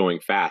kept going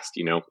fast.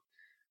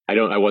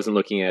 I wasn't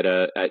looking at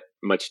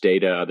much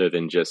data other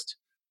than just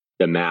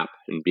the map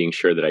and being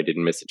sure that I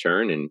didn't miss a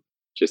turn, and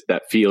just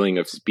that feeling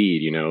of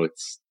speed.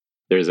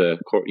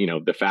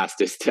 The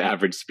fastest to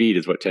average speed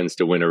is what tends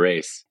to win a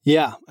race.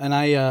 Yeah. And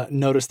I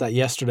noticed that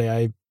yesterday.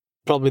 I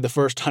probably the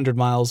first 100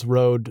 miles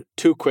rode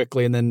too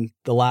quickly, and then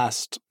the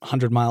last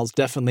 100 miles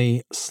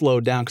definitely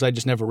slowed down because I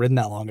just never ridden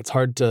that long. It's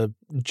hard to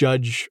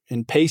judge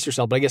and pace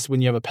yourself, but I guess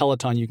when you have a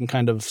peloton, you can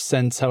kind of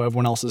sense how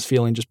everyone else is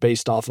feeling just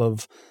based off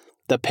of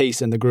the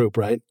pace in the group,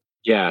 right?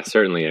 Yeah,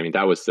 certainly. I mean,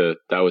 I was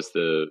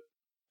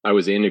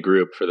in a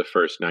group for the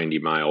first 90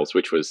 miles,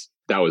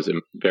 that was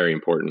very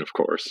important, of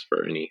course,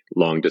 for any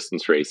long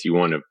distance race. You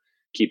want to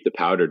keep the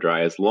powder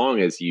dry as long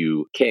as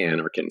you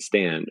can or can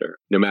stand, or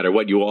no matter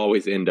what, you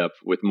always end up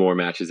with more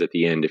matches at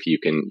the end if you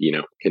can,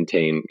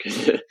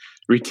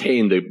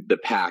 retain the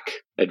pack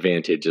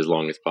advantage as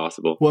long as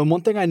possible. Well, and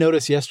one thing I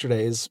noticed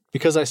yesterday is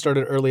because I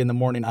started early in the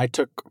morning, I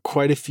took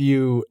quite a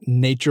few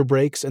nature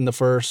breaks in the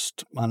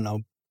first,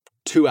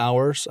 2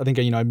 hours. I think,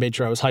 I made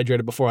sure I was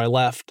hydrated before I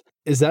left.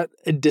 Is that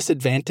a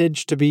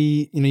disadvantage to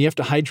be, you have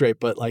to hydrate,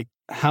 but like,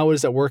 how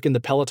does that work in the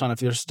peloton if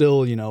there's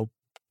still,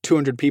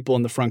 200 people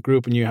in the front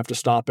group and you have to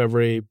stop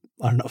every,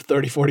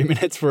 30, 40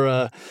 minutes for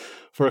a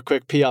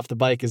quick pee off the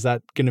bike? Is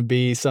that going to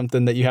be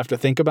something that you have to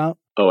think about?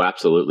 Oh,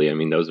 absolutely. I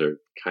mean, those are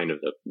kind of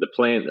the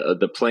plan.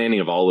 The planning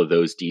of all of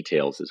those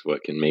details is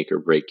what can make or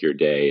break your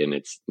day. And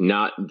that's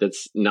not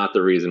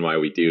the reason why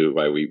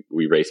we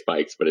race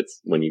bikes, but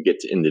it's when you get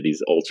into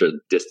these ultra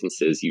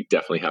distances, you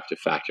definitely have to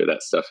factor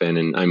that stuff in.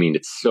 And I mean,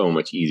 it's so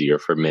much easier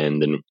for men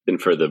than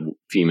for the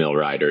female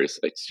riders.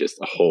 It's just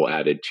a whole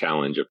added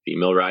challenge of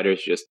female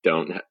riders just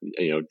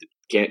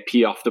can't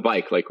pee off the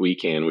bike like we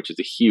can, which is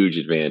a huge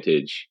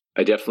advantage.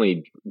 I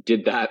definitely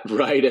did that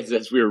right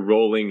as we were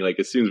rolling. Like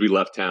as soon as we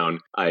left town,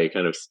 I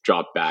kind of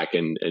dropped back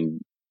and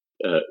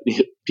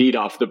peed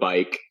off the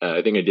bike.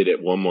 I think I did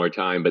it one more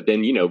time, but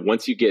then,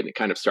 once you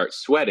kind of start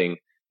sweating,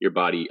 your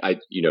body,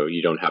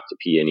 you don't have to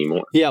pee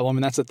anymore. Yeah. Well, I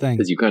mean, that's the thing.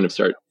 Because you kind of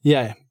start.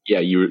 Yeah. Yeah.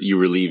 You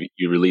release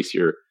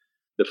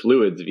the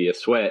fluids via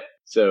sweat.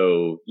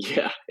 So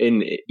yeah, in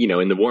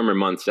the warmer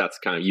months, that's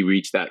kind of, you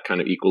reach that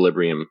kind of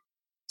equilibrium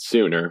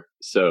sooner.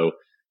 So,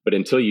 but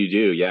until you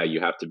do, yeah, you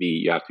have to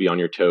be on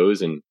your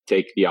toes and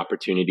take the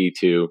opportunity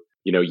to,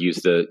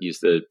 use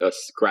the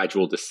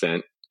gradual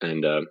descent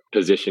and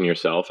position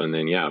yourself. And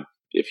then, yeah,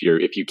 if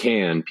you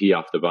can pee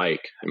off the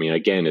bike. I mean,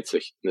 again,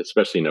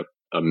 especially in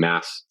a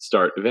mass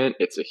start event,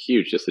 it's a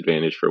huge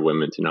disadvantage for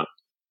women to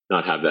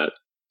not have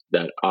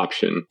that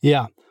option.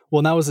 Yeah. Well,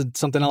 and that was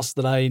something else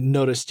that I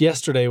noticed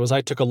yesterday was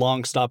I took a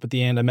long stop at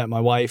the end. I met my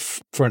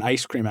wife for an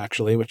ice cream,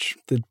 actually, which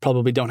they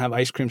probably don't have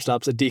ice cream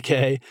stops at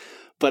DK.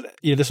 But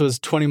this was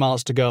 20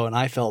 miles to go, and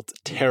I felt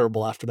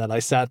terrible after that. I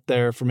sat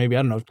there for maybe,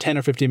 10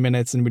 or 15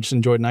 minutes, and we just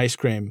enjoyed an ice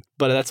cream.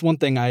 But that's one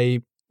thing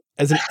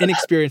as an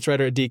inexperienced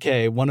rider at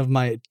DK, one of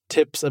my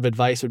tips of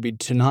advice would be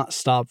to not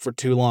stop for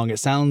too long. It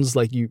sounds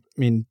like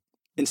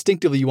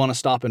instinctively you want to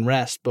stop and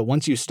rest, but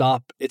once you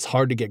stop, it's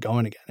hard to get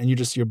going again.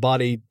 And your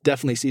body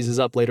definitely seizes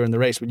up later in the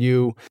race. Would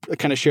you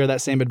kind of share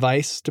that same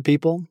advice to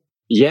people?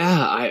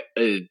 Yeah,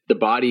 the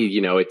body,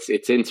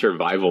 it's in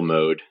survival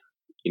mode.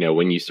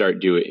 When you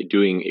start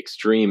doing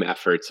extreme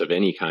efforts of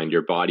any kind,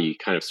 your body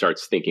kind of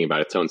starts thinking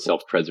about its own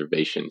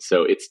self-preservation.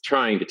 So it's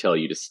trying to tell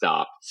you to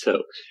stop.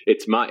 So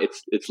it's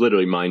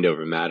literally mind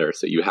over matter.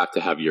 So you have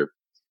to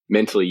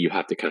mentally, you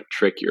have to kind of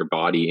trick your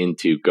body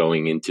into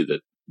going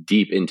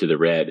deep into the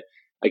red.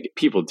 Like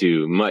people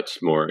do much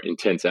more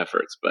intense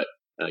efforts, but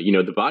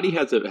the body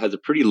has a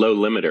pretty low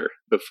limiter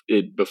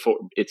before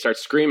it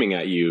starts screaming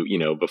at you.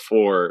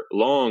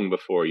 Long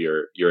before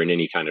you're in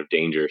any kind of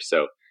danger.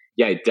 So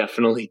yeah, I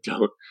definitely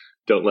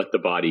don't let the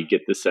body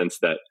get the sense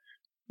that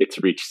it's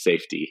reached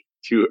safety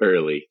too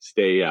early.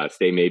 Stay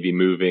maybe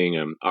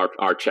moving.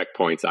 Our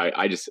checkpoints.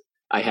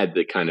 I had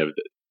the kind of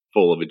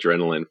full of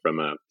adrenaline from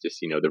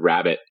the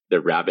rabbit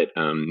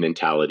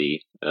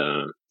mentality.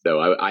 So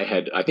I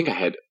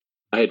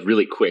had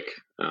really quick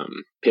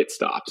pit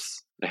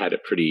stops. I had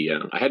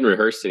I hadn't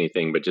rehearsed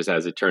anything, but just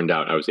as it turned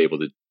out, I was able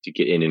to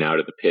get in and out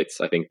of the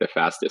pits. I think the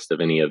fastest of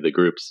any of the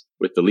groups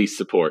with the least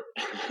support.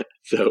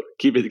 So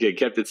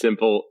kept it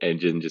simple and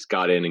just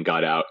got in and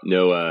got out.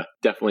 No,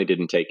 definitely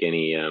didn't take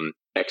any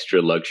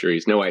extra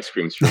luxuries. No ice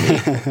creams for me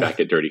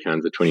back at Dirty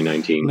Kanza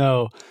 2019.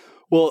 No.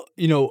 Well,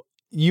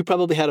 you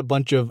probably had a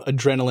bunch of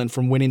adrenaline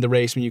from winning the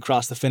race when you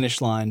crossed the finish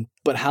line,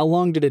 but how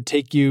long did it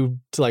take you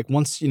to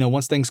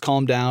once things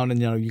calmed down and,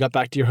 you got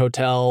back to your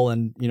hotel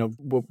and,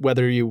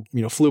 whether you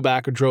flew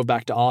back or drove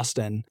back to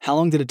Austin, how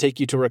long did it take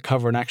you to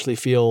recover and actually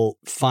feel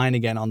fine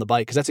again on the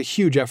bike? Because that's a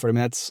huge effort. I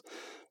mean, that's,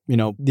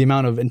 the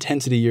amount of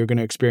intensity you're going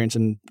to experience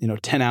in,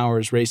 10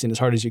 hours racing as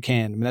hard as you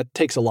can. I mean, that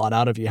takes a lot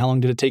out of you. How long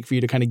did it take for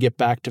you to kind of get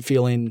back to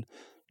feeling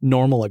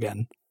normal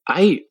again?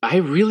 I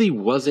really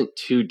wasn't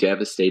too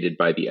devastated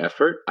by the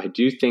effort. I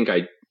do think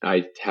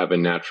I have a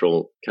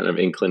natural kind of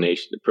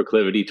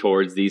proclivity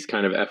towards these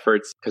kind of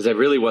efforts because I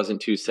really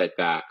wasn't too set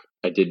back.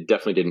 I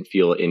definitely didn't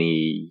feel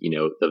any,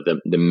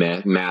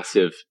 the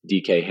massive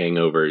DK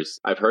hangovers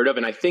I've heard of.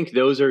 And I think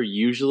those are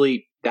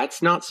usually,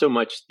 that's not so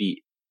much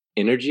the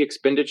energy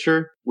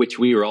expenditure, which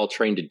we are all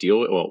trained to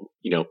deal with. Well,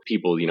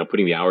 people,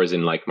 putting the hours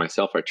in like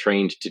myself are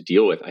trained to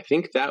deal with. I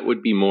think that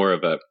would be more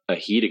of a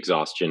heat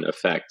exhaustion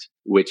effect,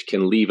 which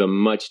can leave a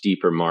much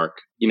deeper mark.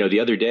 The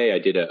other day I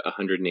did a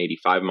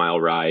 185-mile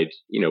ride,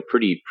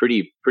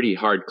 pretty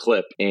hard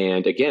clip.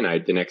 And again,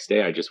 the next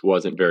day I just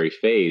wasn't very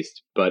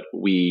phased, but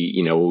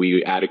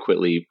we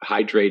adequately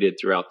hydrated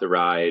throughout the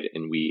ride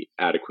and we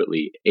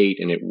adequately ate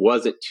and it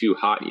wasn't too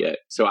hot yet.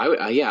 So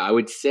I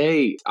would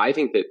say, I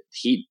think that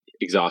heat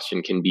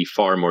exhaustion can be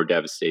far more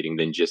devastating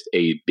than just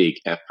a big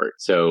effort.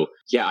 So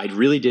yeah, I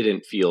really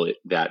didn't feel it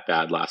that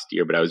bad last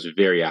year, but I was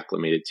very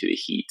acclimated to the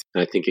heat.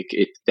 And I think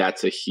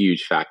that's a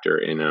huge factor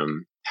in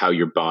how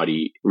your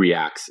body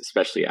reacts,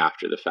 especially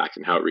after the fact,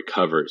 and how it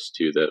recovers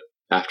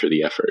after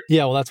the effort.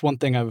 Yeah, well, that's one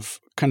thing I've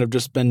kind of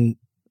just been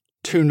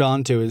tuned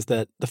on to, is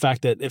that the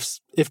fact that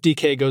if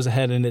DK goes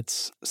ahead in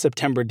its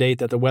September date,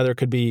 that the weather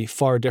could be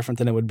far different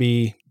than it would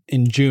be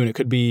in June. It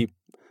could be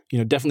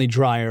definitely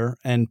drier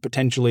and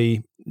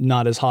potentially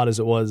not as hot as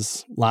it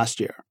was last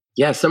year.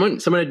 Yeah, someone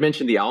had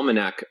mentioned the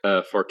almanac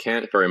for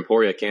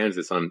Emporia,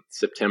 Kansas on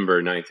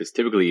September 9th is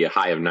typically a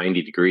high of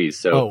 90 degrees.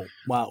 So, oh,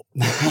 wow.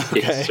 Okay.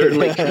 It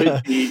certainly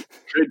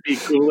could be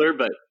cooler,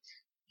 but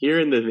here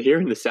in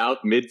the South,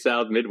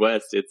 Mid-South,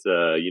 Midwest, it's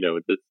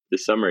the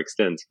summer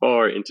extends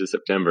far into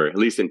September. At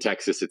least in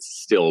Texas, it's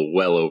still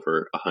well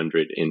over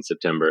 100 in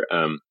September.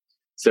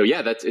 So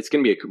yeah, it's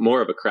going to be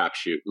more of a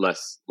crapshoot,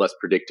 less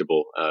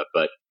predictable,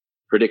 but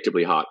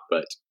predictably hot.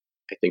 But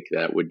I think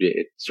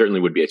it certainly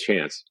would be a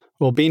chance.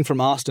 Well, being from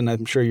Austin,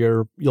 I'm sure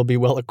you'll be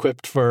well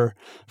equipped for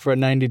a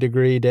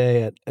 90-degree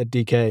day at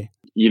DK.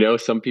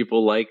 Some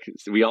people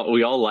we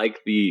all like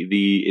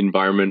the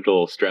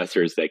environmental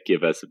stressors that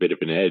give us a bit of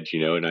an edge,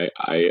 and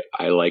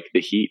I like the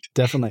heat.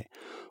 Definitely.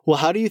 Well,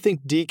 how do you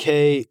think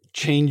DK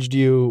changed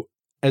you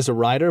as a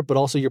rider, but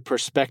also your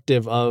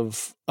perspective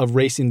of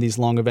racing these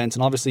long events?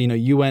 And obviously,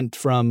 you went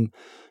from,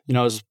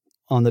 I was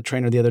on the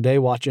trainer the other day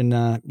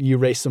watching you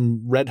race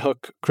some Red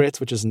Hook crits,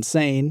 which is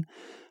insane.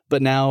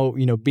 But now,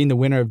 being the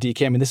winner of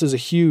DK, this is a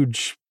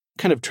huge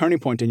kind of turning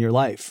point in your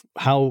life.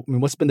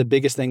 What's been the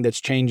biggest thing that's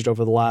changed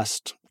over the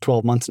last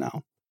 12 months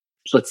now?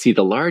 Let's see,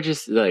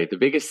 the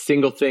biggest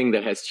single thing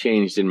that has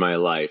changed in my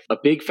life. A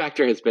big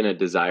factor has been a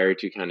desire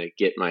to kind of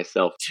get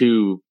myself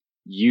to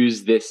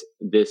use the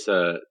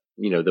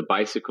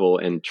bicycle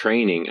and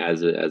training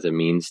as a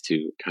means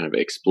to kind of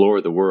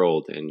explore the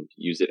world and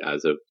use it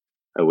as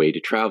a way to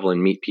travel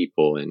and meet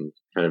people and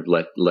kind of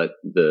let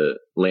the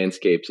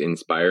landscapes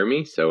inspire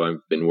me. So I've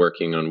been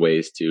working on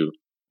ways to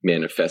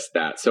manifest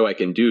that so I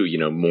can do,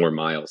 more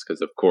miles,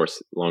 because of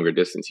course, the longer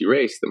distance you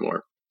race, the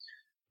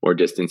more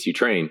distance you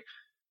train.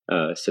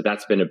 So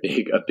that's been a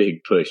big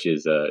push,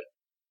 is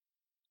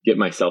get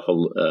myself a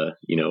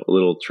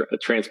little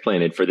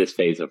transplanted for this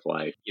phase of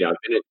life. I've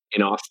been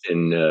in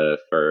Austin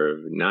for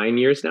 9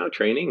 years now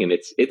training, and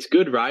it's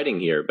good riding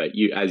here. But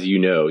as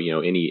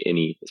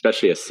any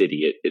especially a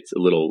city, it's a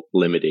little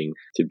limiting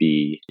to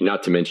be.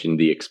 Not to mention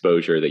the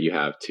exposure that you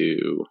have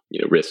to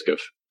risk of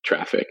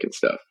traffic and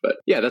stuff. But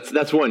yeah,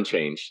 that's one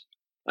change.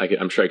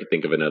 I'm sure I could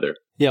think of another.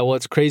 Yeah, well,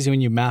 it's crazy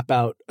when you map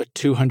out a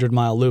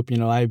 200-mile loop.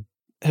 I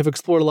have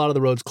explored a lot of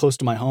the roads close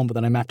to my home, but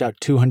then I mapped out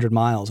 200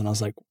 miles and I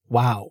was like,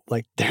 wow,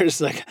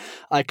 there's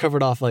I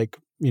covered off a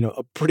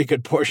pretty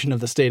good portion of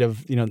the state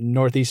of,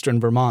 northeastern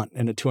Vermont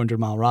in a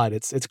 200-mile ride.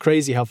 It's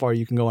crazy how far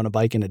you can go on a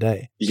bike in a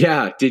day.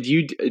 Yeah. Did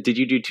you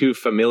do two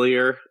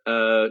familiar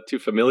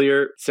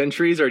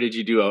centuries, or did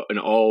you do an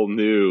all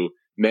new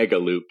mega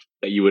loop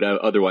that you would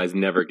otherwise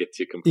never get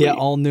to complete? Yeah,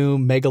 all new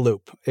mega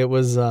loop. It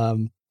was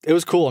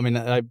cool.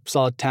 I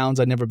saw towns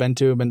I'd never been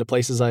to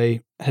places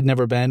I had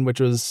never been, which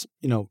was,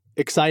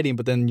 exciting.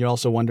 But then you're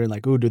also wondering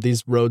do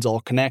these roads all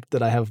connect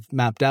that I have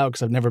mapped out?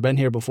 Because I've never been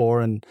here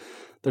before. And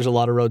there's a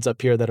lot of roads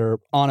up here that are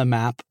on a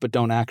map, but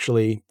don't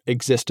actually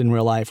exist in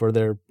real life, or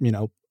they're,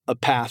 a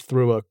path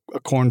through a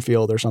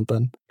cornfield or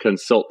something.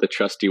 Consult the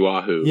trusty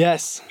Wahoo.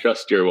 Yes.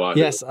 Trust your Wahoo.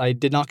 Yes. I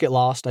did not get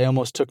lost. I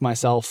almost took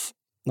myself,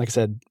 like I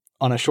said,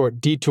 on a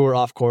short detour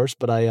off course,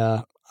 but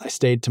I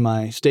stayed to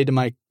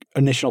my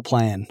initial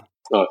plan.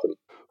 Awesome.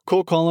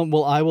 Cool, Colin.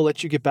 Well, I will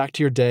let you get back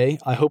to your day.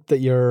 I hope that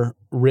your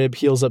rib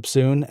heals up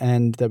soon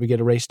and that we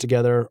get a race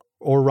together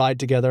or ride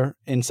together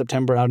in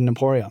September out in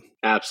Emporia.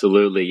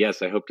 Absolutely.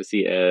 Yes. I hope to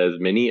see as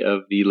many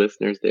of the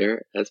listeners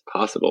there as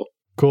possible.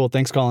 Cool.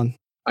 Thanks, Colin.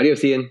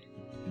 Adios, Ian.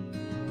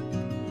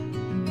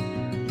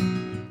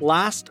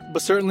 Last,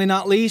 but certainly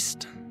not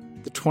least,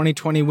 the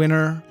 2020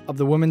 winner of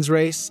the women's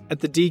race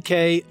at the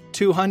DK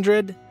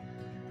 200,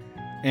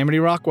 Amity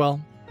Rockwell.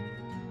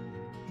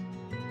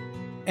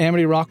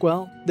 Amity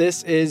Rockwell,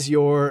 this is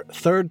your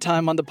third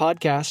time on the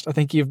podcast. I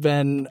think you've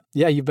been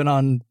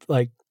on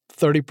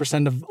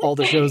 30% of all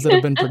the shows that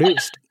have been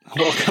produced.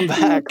 Welcome You're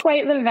back.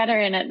 quite the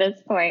veteran at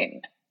this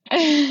point.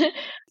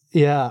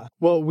 Yeah.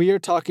 Well, we are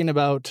talking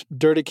about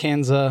Dirty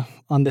Kanza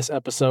on this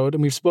episode,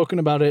 and we've spoken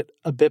about it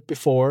a bit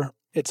before.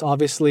 It's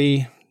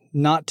obviously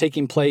not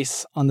taking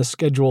place on the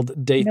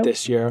scheduled date Nope.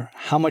 this year.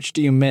 How much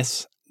do you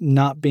miss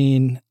not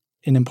being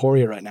in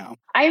Emporia right now?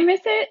 I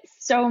miss it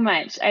so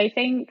much. I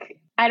think,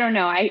 I don't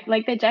know, I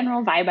like the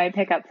general vibe I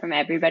pick up from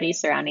everybody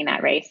surrounding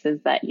that race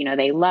is that, you know,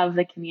 they love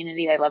the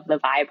community, they love the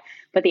vibe,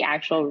 but the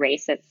actual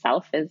race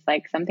itself is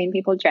like something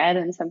people dread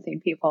and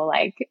something people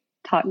like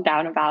talk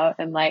down about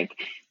and like,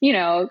 you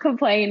know,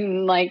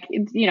 complain, like,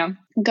 you know,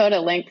 go to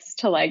links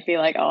to like be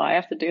like, oh, I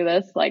have to do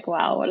this. Like,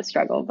 wow, what a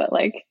struggle. But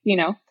like, you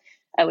know,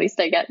 at least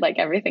I get like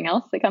everything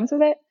else that comes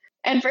with it.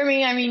 And for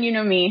me, I mean, you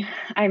know me,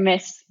 I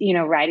miss, you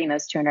know, riding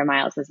those 200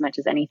 miles as much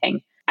as anything.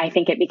 I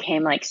think it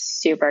became like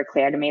super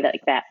clear to me that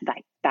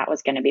like that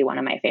was going to be one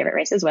of my favorite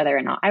races, whether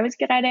or not I was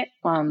good at it.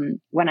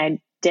 When I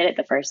did it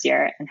the first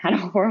year and had a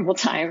horrible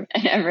time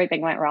and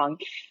everything went wrong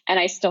and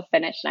I still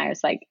finished and I was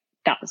like,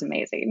 that was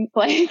amazing.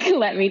 Like,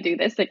 let me do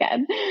this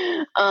again.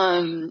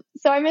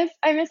 So I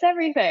miss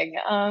everything.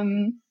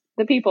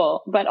 The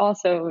people, but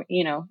also,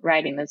 you know,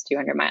 riding those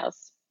 200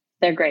 miles.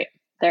 They're great.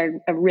 They're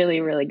a really,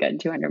 really good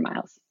 200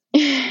 miles.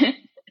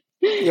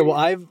 Yeah, well,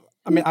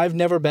 I've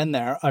never been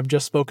there. I've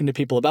just spoken to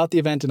people about the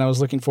event, and I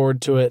was looking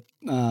forward to it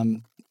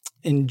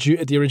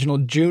at the original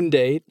June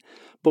date.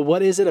 But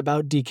what is it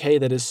about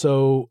DK that is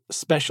so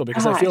special?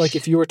 Because I feel like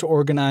if you were to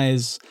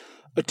organize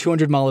a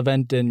 200-mile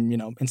event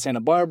in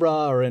Santa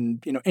Barbara or in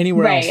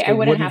anywhere else, it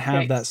wouldn't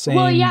have that same.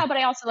 Well, yeah, but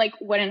I also like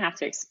wouldn't have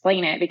to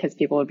explain it because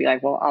people would be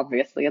like, well,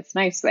 obviously it's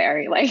nice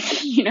there.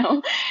 Like, you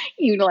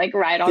like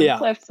ride on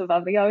cliffs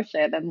above the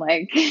ocean and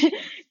like,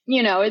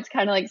 it's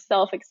kind of like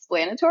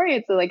self-explanatory.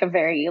 It's like a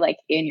very like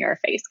in your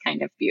face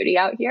kind of beauty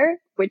out here,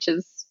 which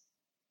is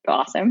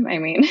awesome. I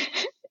mean,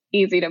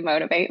 easy to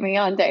motivate me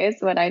on days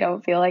when I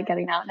don't feel like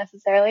getting out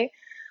necessarily.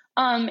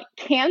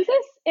 Kansas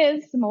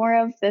is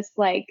more of this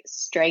like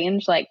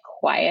strange, like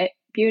quiet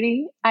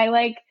beauty.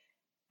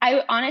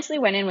 I honestly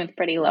went in with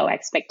pretty low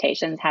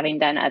expectations, having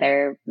done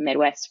other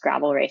Midwest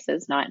gravel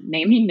races, not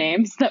naming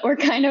names, that were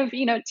kind of,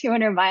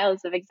 200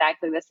 miles of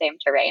exactly the same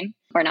terrain,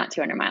 or not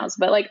 200 miles,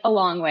 but like a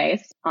long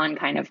ways on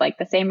kind of like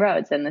the same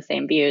roads and the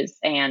same views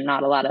and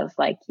not a lot of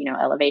like,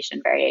 elevation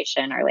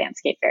variation or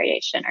landscape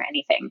variation or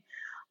anything.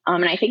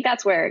 And I think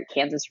that's where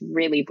Kansas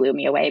really blew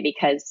me away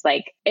because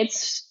like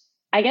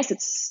I guess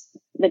it's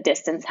the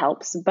distance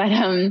helps, but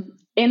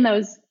in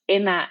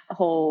that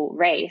whole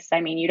race,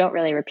 I mean, you don't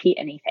really repeat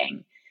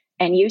anything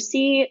and you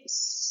see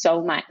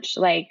so much.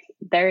 Like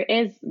there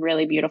is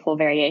really beautiful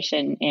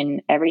variation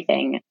in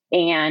everything.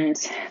 And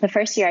the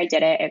first year I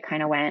did it, it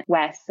kind of went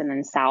west and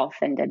then south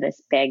and did this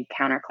big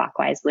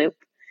counterclockwise loop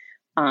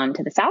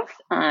to the south.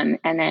 And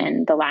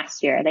then the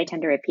last year they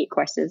tend to repeat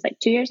courses like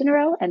 2 years in a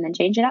row and then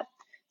change it up.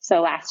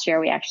 So last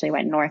year we actually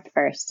went north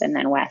first and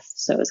then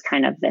west. So it was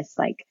kind of this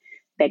like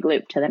big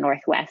loop to the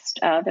northwest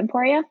of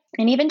Emporia.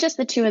 And even just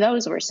the two of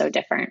those were so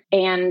different.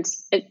 And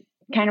it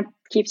kind of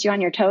keeps you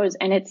on your toes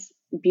and it's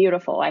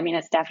beautiful. I mean,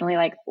 it's definitely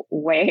like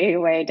way,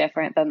 way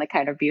different than the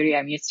kind of beauty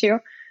I'm used to.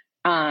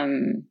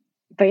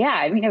 But yeah,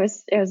 I mean, it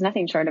was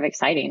nothing short of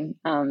exciting.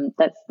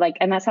 That's like,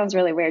 and that sounds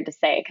really weird to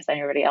say because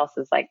everybody else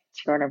is like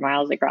 200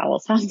 miles of gravel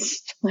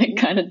sounds like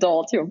kind of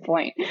dull to a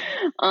point.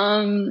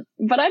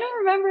 But I don't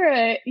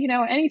remember,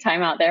 any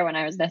time out there when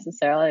I was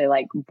necessarily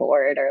like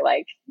bored or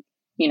like,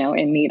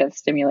 in need of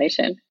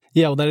stimulation.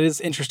 Yeah, well, that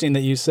is interesting that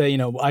you say,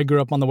 I grew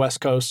up on the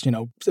West Coast.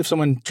 If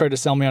someone tried to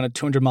sell me on a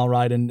 200-mile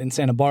ride in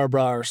Santa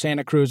Barbara or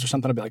Santa Cruz or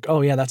something, I'd be like, oh,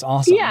 yeah, that's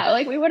awesome. Yeah,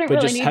 like we wouldn't but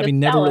really just need having to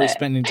never sell really it.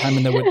 spent any time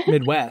in the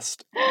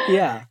Midwest.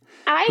 Yeah.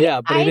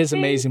 But it is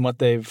amazing what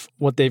they've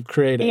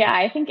created. Yeah,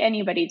 I think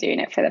anybody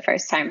doing it for the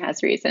first time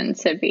has reason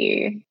to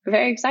be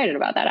very excited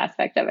about that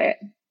aspect of it,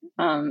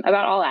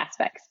 about all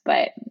aspects.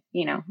 But,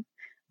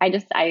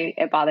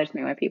 it bothers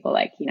me when people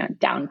like,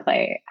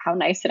 downplay how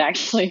nice it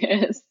actually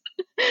is.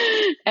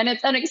 And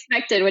it's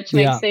unexpected, which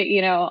makes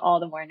it, all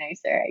the more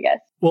nicer, I guess.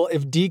 Well,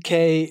 if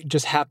DK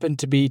just happened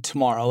to be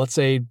tomorrow, let's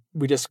say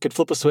we just could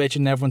flip a switch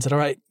and everyone said, all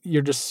right,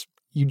 you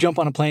jump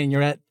on a plane,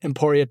 you're at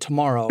Emporia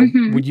tomorrow.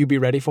 Mm-hmm. Would you be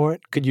ready for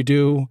it? Could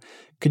you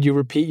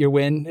repeat your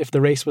win if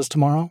the race was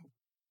tomorrow?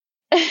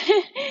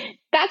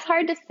 That's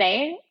hard to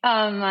say.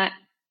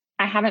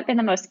 I haven't been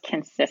the most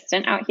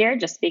consistent out here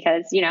just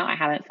because, I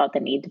haven't felt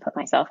the need to put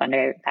myself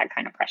under that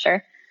kind of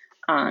pressure.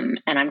 And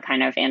I'm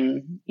kind of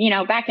in,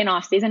 back in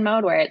off season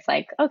mode where it's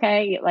like,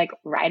 okay, like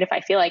ride if I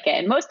feel like it.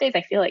 And most days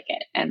I feel like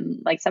it.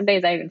 And like some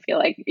days I even feel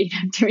like,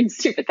 doing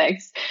stupid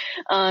things,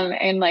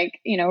 and like,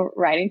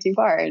 riding too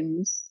far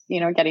and,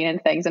 getting in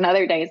things. And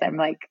other days I'm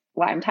like,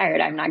 well, I'm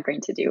tired. I'm not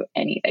going to do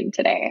anything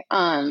today.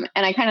 And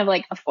I kind of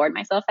like afford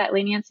myself that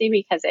leniency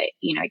because it,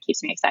 it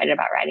keeps me excited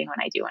about riding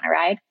when I do want to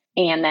ride.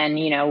 And then,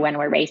 when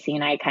we're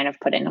racing, I kind of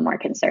put in a more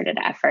concerted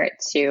effort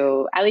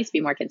to at least be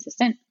more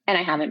consistent. And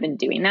I haven't been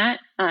doing that.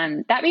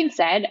 That being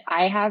said,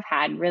 I have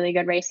had really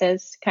good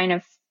races kind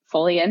of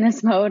fully in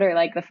this mode or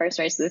like the first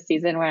race of the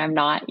season where I'm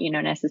not,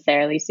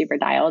 necessarily super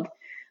dialed.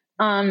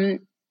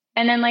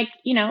 And then like,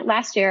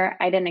 last year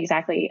I didn't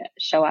exactly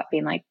show up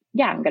being like,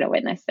 yeah, I'm going to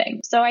win this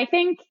thing. So I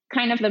think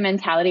kind of the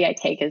mentality I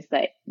take is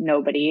that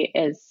nobody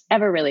is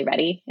ever really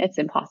ready. It's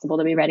impossible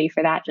to be ready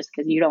for that just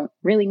because you don't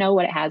really know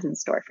what it has in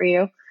store for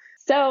you.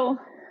 So,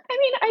 I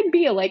mean, I'd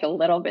be like a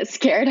little bit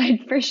scared.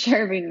 I'd for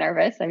sure be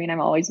nervous. I mean, I'm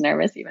always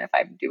nervous, even if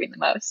I'm doing the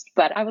most,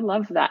 but I would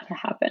love that to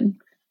happen.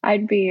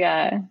 I'd be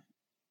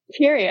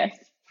curious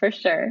for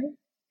sure.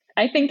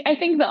 I think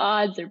the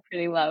odds are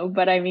pretty low,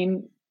 but I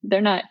mean,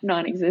 they're not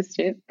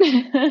non-existent.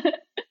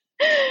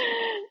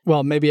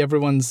 Well, maybe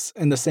everyone's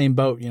in the same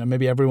boat.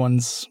 Maybe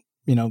everyone's,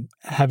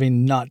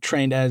 having not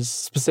trained as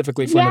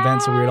specifically for an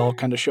event, so we'd all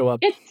kind of show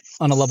up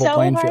on a level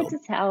playing field. It's so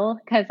hard to tell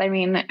because, I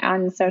mean,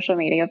 on social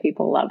media,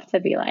 people love to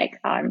be like,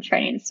 oh, I'm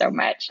training so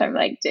much. I'm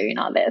like doing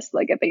all this.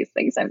 Look at these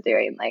things I'm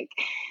doing. Like,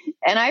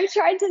 and I've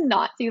tried to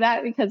not do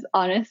that because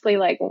honestly,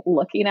 like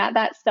looking at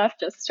that stuff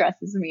just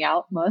stresses me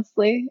out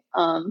mostly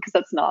because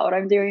that's not what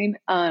I'm doing.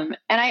 And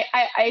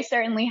I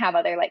certainly have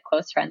other like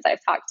close friends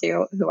I've talked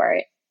to who are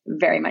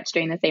very much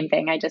doing the same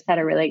thing. I just had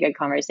a really good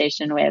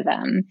conversation with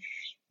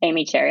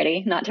Amy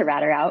Charity, not to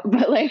rat her out,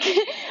 but like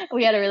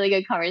we had a really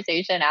good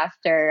conversation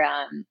after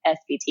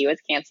SBT was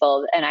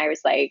canceled. And I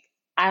was like,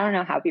 I don't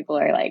know how people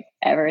are like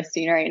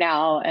Everesting right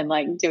now and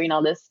like doing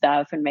all this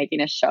stuff and making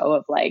a show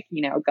of like,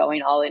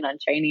 going all in on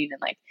training and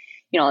like,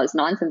 all this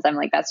nonsense. I'm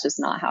like, that's just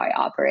not how I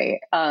operate.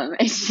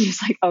 And she's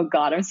like, oh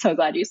God, I'm so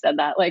glad you said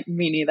that. Like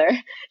me neither.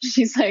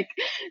 She's like,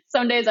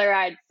 some days I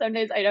ride, some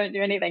days I don't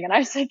do anything. And I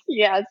was like,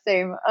 yeah,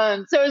 same.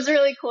 So it was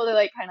really cool to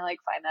like, kind of like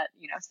find that,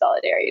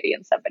 solidarity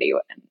in somebody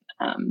when,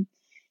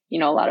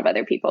 a lot of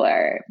other people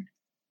are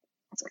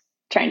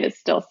trying to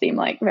still seem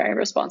like very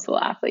responsible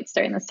athletes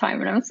during this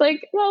time. And I was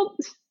like, well,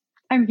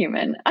 I'm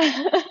human.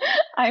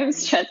 I'm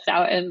stressed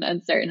out and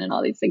uncertain and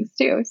all these things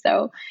too.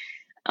 So,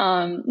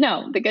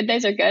 no, the good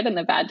days are good and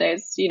the bad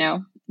days,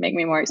 make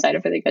me more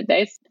excited for the good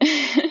days.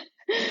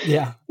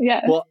 Yeah.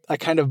 Yeah. Well, I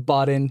kind of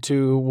bought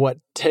into what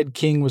Ted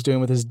King was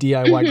doing with his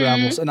DIY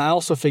gravels. And I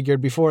also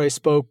figured before I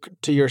spoke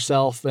to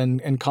yourself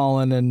and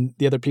Colin and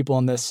the other people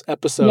on this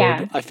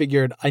episode, I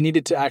figured I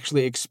needed to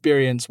actually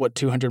experience what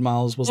 200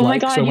 miles was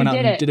like. God, so I went out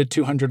and did a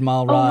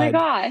 200-mile ride. Oh my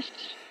gosh.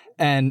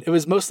 And it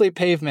was mostly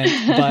pavement,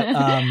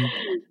 but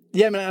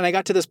yeah, and I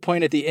got to this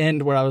point at the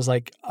end where I was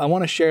like, I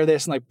want to share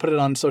this and like put it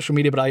on social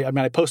media, but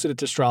I posted it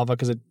to Strava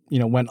because it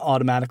went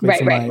automatically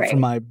from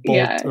my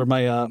Bolt or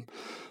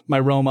my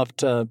Roam up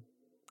to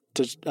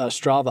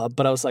Strava.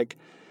 But I was like,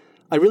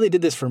 I really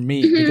did this for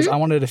me because I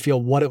wanted to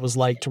feel what it was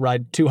like to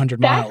ride 200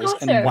 miles.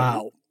 Awesome. And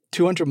wow,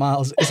 200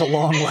 miles is a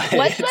long way.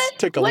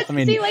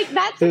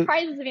 That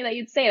surprises me that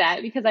you'd say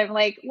that because I'm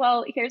like,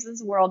 well, here's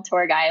this world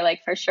tour guy.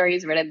 Like for sure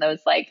he's ridden those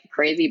like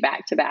crazy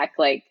back-to-back,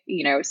 like,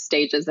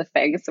 stages of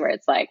things where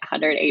it's like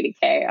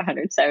 180K,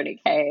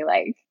 170K.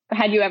 Like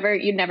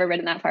you'd never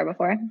ridden that far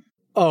before?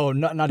 Oh,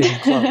 not even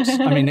close.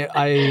 I mean,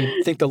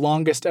 I think the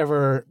longest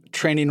ever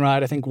training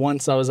ride, I think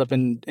once I was up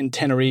in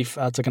Tenerife,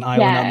 it's like an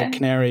island out in the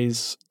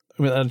Canaries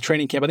at a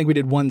training camp. I think we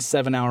did one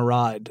 7-hour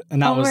ride.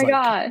 And that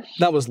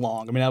that was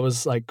long. I mean, that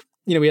was like,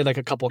 we had like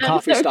a couple of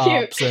coffee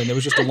stops cute. And it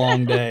was just a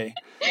long day.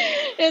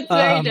 It's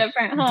very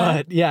different, huh?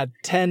 But yeah,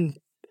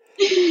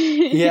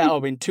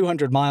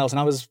 200 miles. And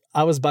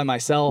I was by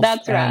myself.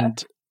 That's rough.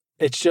 And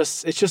it's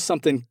just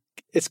something.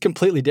 It's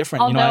completely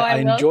different. Although I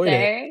enjoyed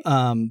it.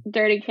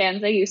 Dirty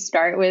Kanza, you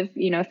start with,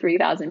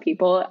 3,000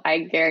 people. I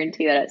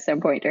guarantee that at some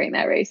point during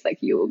that race, like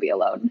you will be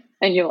alone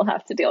and you will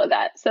have to deal with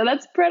that. So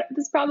that's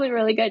probably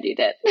really good you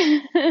did.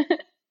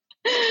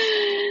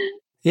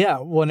 Yeah.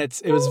 When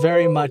it was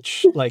very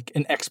much like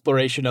an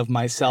exploration of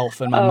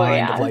myself and my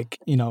mind of like,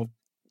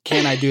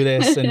 can I do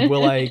this and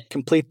will I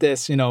complete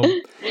this?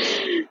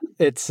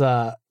 It's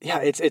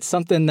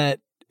something that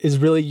is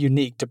really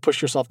unique to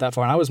push yourself that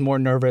far. And I was more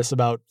nervous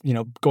about,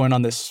 going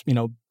on this,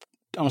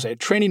 I won't say a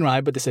training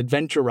ride, but this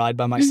adventure ride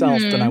by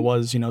myself than I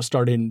was,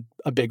 starting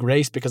a big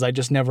race because I'd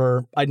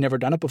never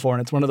done it before.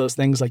 And it's one of those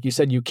things, like you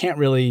said, you can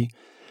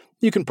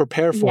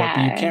prepare for it,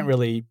 but you can't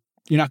really,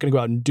 you're not going to go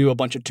out and do a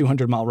bunch of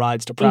 200-mile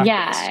rides to practice.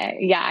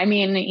 Yeah. I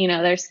mean,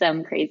 there's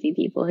some crazy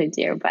people who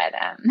do, but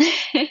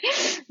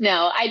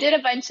no, I did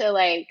a bunch of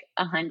like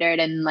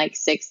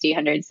 160,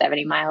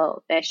 170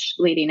 mile-ish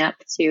leading up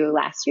to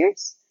last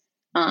year's.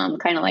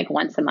 Kind of like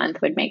once a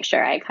month would make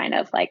sure I kind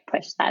of like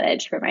push that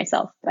edge for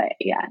myself. But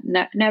yeah,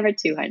 never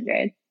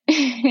 200.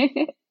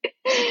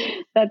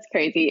 That's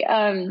crazy.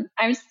 I'm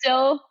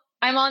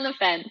on the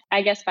fence.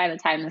 I guess by the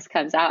time this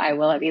comes out, I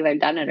will have either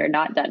done it or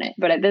not done it.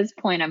 But at this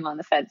point, I'm on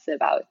the fence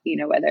about,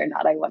 whether or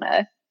not I want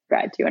to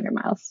ride 200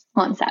 miles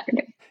on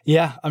Saturday.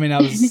 Yeah. I mean,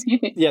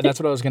 that's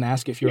what I was going to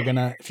ask you if you were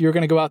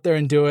going to go out there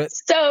and do it.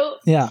 So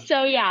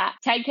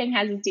Ted King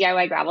has his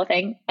DIY gravel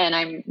thing and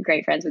I'm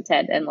great friends with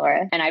Ted and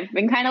Laura. And I've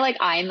been kind of like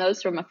eyeing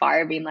those from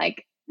afar, being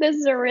like, this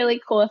is a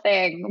really cool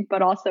thing,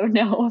 but also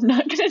no, I'm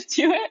not going to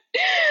do it.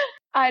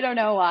 I don't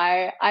know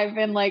why. I've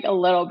been like a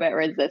little bit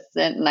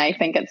resistant and I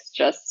think it's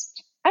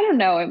just I don't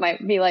know, it might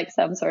be like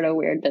some sort of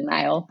weird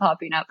denial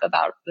popping up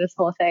about this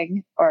whole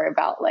thing, or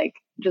about like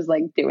just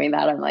like doing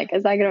that. I'm like,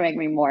 is that going to make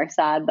me more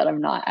sad that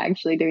I'm not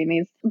actually doing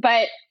these?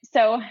 But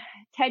so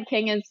Ted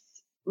King is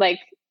like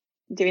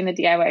doing the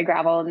DIY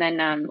gravel, and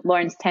then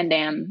Lawrence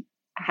Tendam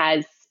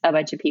has a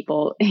bunch of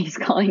people. He's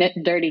calling it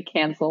Dirty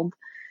Canceled.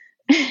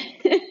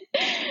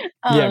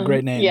 Yeah,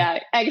 great name. Yeah,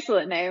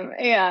 excellent name.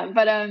 Yeah,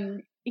 but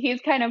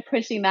he's kind of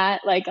pushing that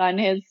like on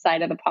his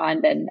side of the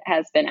pond, and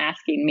has been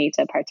asking me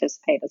to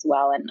participate as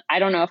well. And I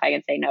don't know if I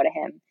can say no to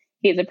him.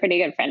 He's a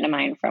pretty good friend of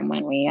mine from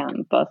when we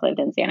both lived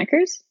in Santa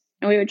Cruz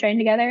and we would train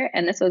together.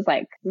 And this was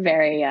like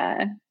very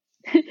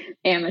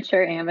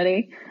amateur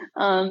amity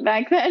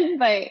back then,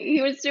 but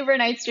he was super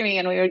nice to me,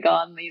 and we would go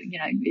on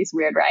these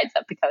weird rides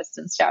up the coast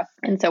and stuff.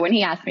 And so when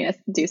he asked me to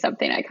do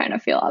something, I kind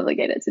of feel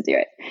obligated to do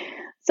it.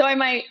 So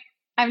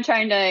I'm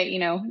trying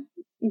to,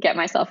 get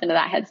myself into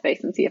that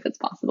headspace and see if it's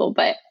possible.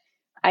 But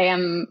I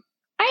am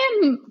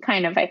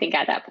kind of, I think,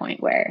 at that point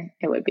where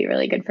it would be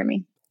really good for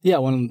me. Yeah.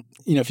 When,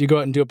 if you go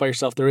out and do it by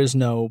yourself, there is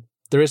no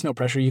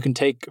pressure. You can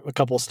take a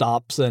couple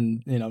stops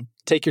and,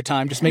 take your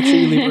time. Just make sure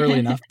you leave early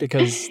enough,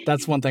 because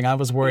that's one thing I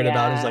was worried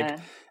about is like,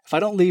 if I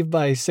don't leave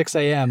by 6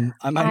 a.m.,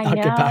 I might not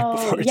get back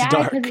before it's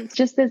dark. Because it's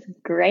just this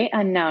great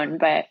unknown,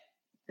 but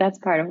that's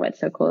part of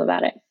what's so cool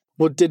about it.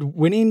 Well, did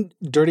winning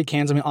Dirty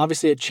Cans,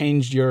 obviously it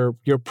changed your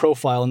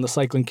profile in the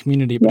cycling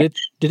community, but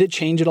did it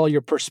change at all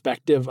your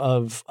perspective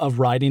of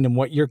riding and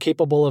what you're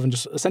capable of, and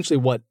just essentially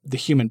what the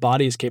human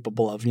body is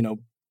capable of,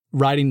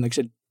 riding, like I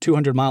said,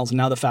 200 miles, and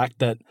now the fact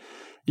that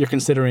you're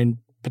considering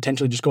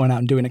potentially just going out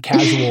and doing a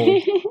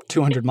casual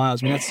 200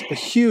 miles. That's a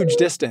huge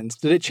distance.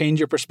 Did it change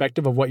your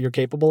perspective of what you're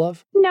capable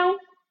of? No.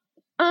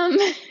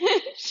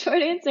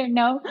 Short answer,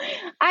 no.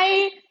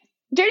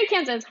 Dirty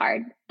Kansas is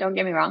hard. Don't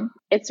get me wrong.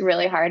 It's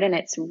really hard. And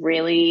it's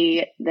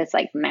really this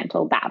like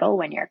mental battle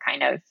when you're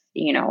kind of,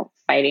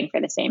 fighting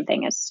for the same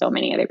thing as so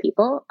many other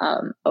people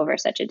over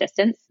such a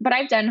distance. But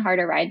I've done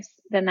harder rides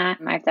than that.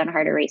 I've done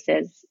harder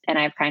races, and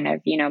I've kind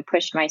of,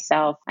 pushed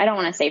myself. I don't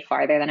want to say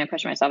farther than I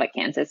pushed myself at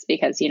Kansas,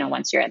 because,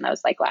 once you're in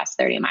those like last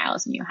 30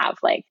 miles and you have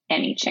like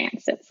any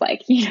chance, it's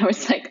like,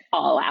 it's like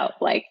all out,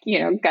 like,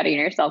 gutting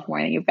yourself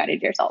more than you've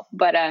gutted yourself.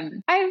 But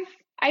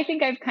I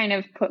think I've kind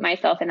of put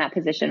myself in that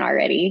position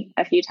already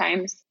a few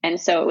times. And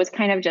so it was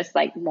kind of just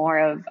like more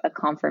of a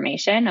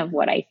confirmation of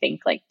what I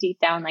think like deep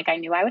down, like I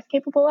knew I was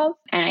capable of.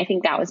 And I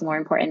think that was more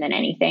important than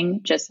anything,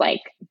 just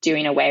like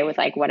doing away with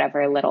like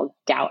whatever little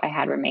doubt I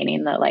had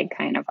remaining that like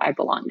kind of I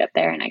belonged up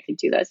there and I could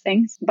do those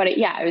things. But it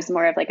was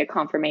more of like a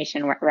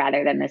confirmation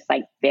rather than this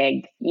like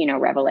big,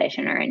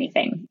 revelation or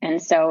anything.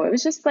 And so it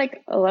was just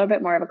like a little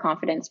bit more of a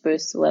confidence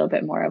boost, a little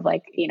bit more of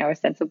like, a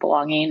sense of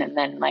belonging. And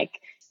then like,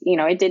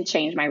 it did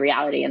change my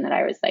reality, in that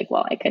I was like,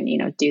 well, I can,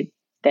 do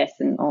this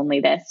and only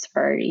this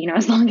for,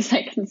 as long as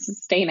I can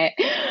sustain it.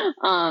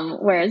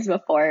 Whereas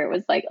before it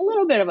was like a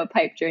little bit of a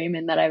pipe dream,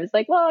 in that I was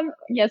like, well,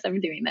 yes, I'm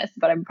doing this,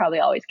 but I'm probably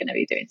always going to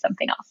be doing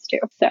something else too.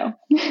 So.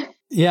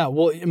 Yeah.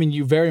 Well,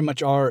 you very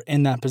much are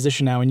in that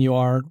position now, and you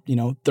are,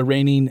 the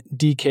reigning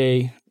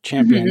DK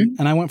champion. Mm-hmm.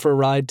 And I went for a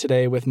ride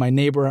today with my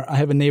neighbor. I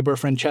have a neighbor,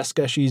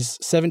 Francesca. She's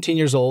 17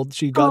 years old.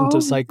 She got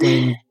into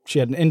cycling. She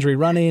had an injury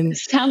running.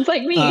 Sounds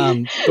like me.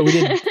 But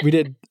we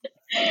did.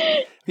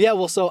 Yeah.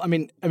 Well, so,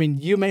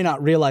 you may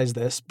not realize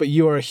this, but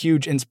you are a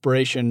huge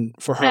inspiration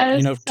for her,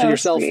 to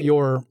yourself, sweet.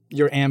 You're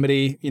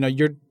Amity,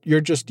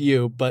 you're just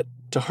you, but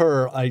to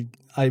her,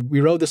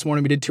 we rode this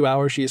morning. We did 2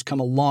 hours. She has come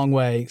a long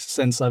way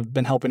since I've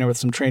been helping her with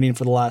some training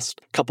for the last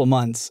couple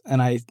months.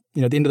 And at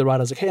the end of the ride, I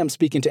was like, hey, I'm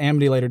speaking to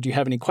Amity later. Do you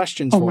have any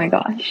questions for her? Oh my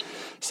gosh.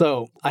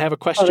 So I have a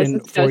question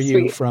for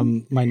you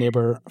from my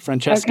neighbor,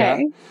 Francesca.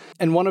 Okay.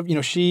 And one of,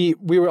 we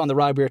were on the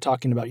ride, we were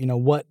talking about,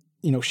 what,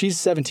 she's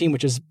 17,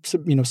 which is,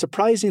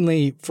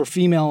 surprisingly for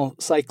female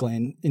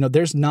cycling,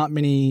 there's not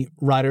many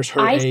riders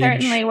her age. I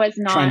certainly was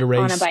not trying to race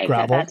on a bike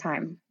gravel. At that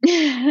time.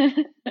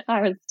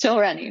 I was still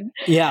running.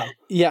 Yeah.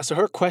 Yeah. So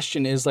her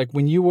question is like,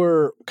 when you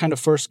were kind of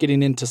first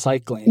getting into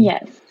cycling,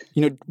 yes.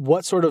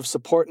 What sort of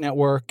support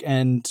network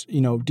and,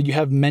 did you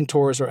have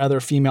mentors or other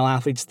female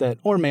athletes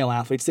or male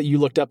athletes that you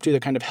looked up to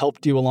that kind of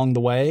helped you along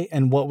the way?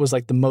 And what was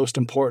like the most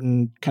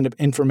important kind of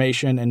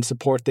information and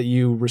support that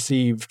you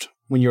received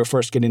when you were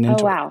first getting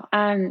into it? Oh,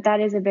 wow.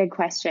 That is a big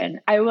question.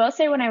 I will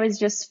say when I was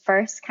just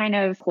first kind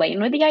of playing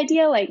with the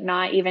idea, like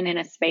not even in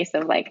a space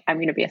of like, I'm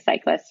going to be a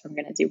cyclist, I'm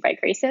going to do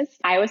bike races.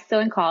 I was still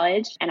in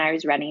college and I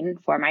was running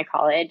for my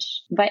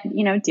college, but,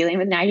 dealing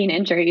with nagging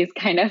injuries,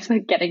 kind of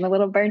like getting a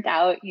little burnt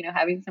out,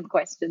 having some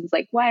questions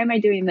like, why am I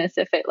doing this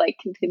if it like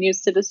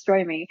continues to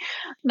destroy me?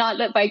 Not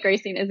that bike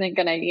racing isn't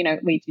going to,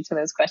 lead you to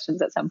those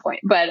questions at some point,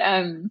 but,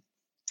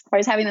 I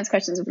was having those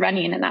questions with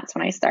running, and that's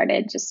when I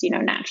started just,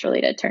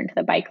 naturally to turn to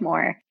the bike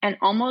more. And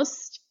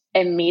almost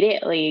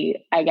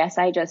immediately, I guess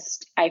I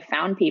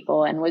found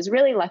people and was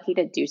really lucky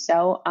to do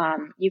so.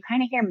 You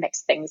kind of hear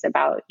mixed things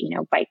about,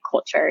 bike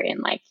culture and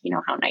like,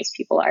 how nice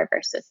people are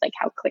versus like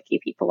how cliquey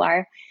people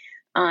are.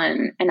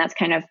 And that's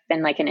kind of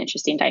been like an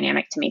interesting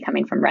dynamic to me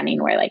coming from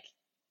running, where like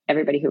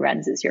everybody who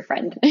runs is your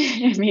friend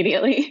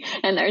immediately.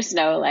 And there's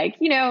no like,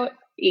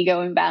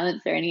 ego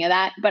imbalance or any of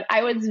that. But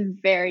I was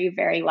very,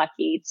 very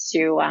lucky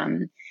to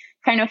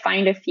kind of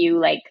find a few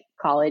like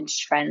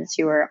college friends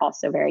who were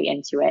also very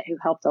into it, who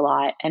helped a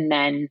lot. And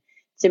then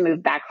to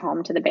move back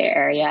home to the Bay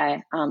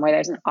Area, where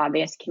there's an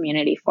obvious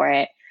community for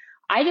it.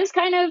 I just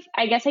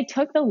I guess I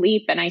took the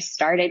leap and I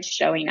started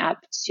showing up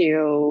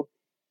to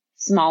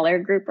smaller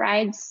group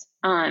rides,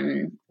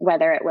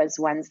 whether it was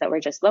ones that were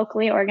just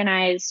locally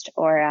organized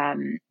or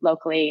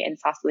locally in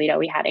Sausalito,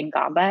 we had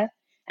Ngamba.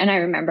 And I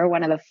remember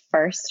one of the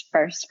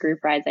first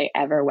group rides I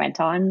ever went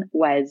on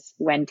was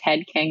when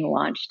Ted King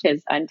launched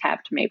his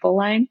Untapped Maple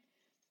line.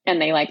 And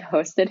they like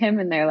hosted him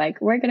and they're like,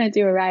 we're going to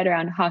do a ride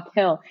around Hawk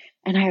Hill.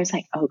 And I was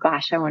like, oh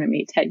gosh, I want to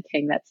meet Ted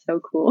King. That's so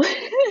cool.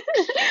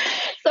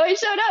 So I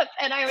showed up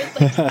and I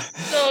was like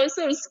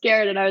so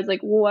scared. And I was like,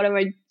 what am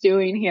I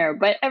doing here?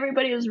 But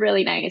everybody was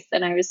really nice.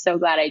 And I was so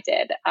glad I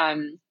did.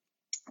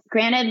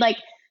 Granted, like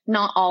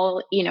not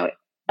all,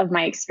 of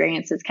my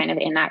experiences kind of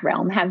in that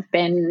realm have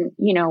been,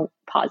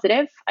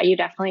 positive. You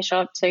definitely show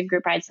up to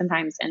group rides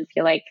sometimes and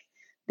feel like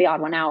the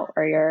odd one out,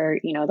 or you're,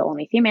 the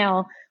only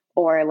female,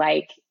 or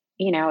like,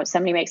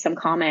 somebody makes some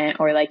comment,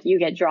 or like you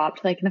get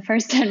dropped like in the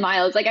first 10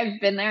 miles. Like I've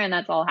been there and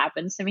that's all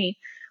happened to me.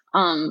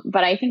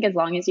 But I think as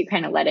long as you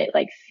kind of let it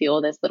like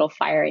fuel this little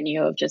fire in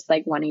you of just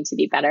like wanting to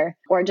be better,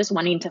 or just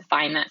wanting to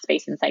find that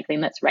space in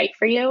cycling that's right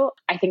for you,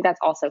 I think that's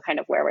also kind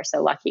of where we're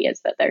so lucky,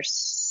 is that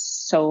there's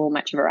so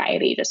much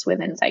variety just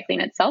within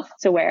cycling itself.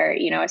 So where,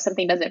 if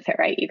something doesn't fit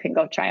right, you can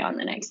go try on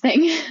the next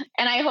thing.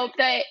 And I hope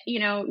that,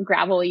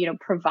 gravel,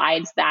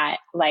 provides that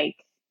like,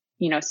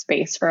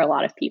 space for a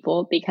lot of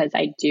people, because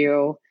I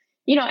do,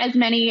 as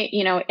many,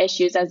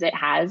 issues as it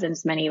has, and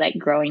as many like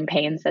growing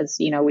pains as,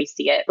 we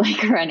see it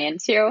like run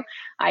into,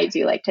 I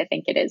do like to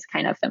think it is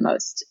kind of the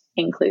most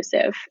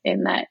inclusive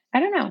in that. I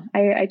don't know.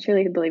 I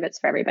truly believe it's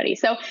for everybody.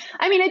 So,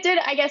 I mean, it did,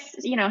 I guess,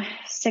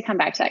 to come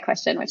back to that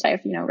question, which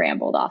I've,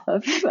 rambled off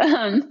of,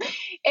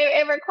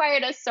 it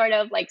required a sort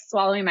of like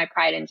swallowing my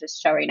pride and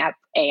just showing up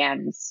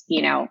and,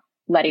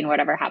 letting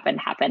whatever happened,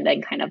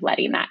 and kind of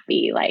letting that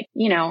be like,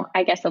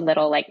 I guess a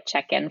little like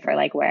check-in for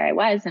like where I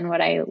was and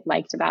what I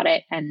liked about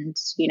it. And,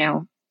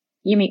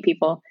 you meet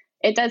people.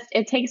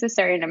 It takes a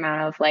certain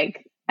amount of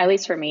like, at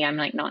least for me, I'm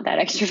like not that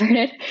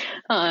extroverted.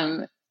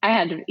 I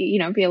had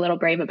to, be a little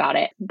brave about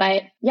it.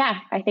 But yeah,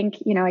 I think,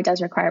 it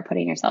does require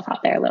putting yourself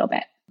out there a little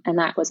bit. And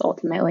that was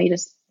ultimately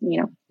just,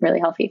 really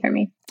healthy for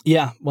me.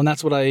 Yeah. Well,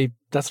 that's what I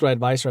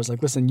advised her. I was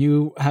like, listen,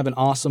 you have an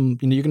awesome,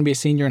 you're going to be a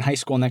senior in high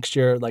school next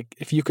year. Like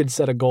if you could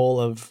set a goal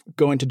of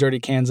going to Dirty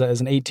Kanza as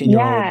an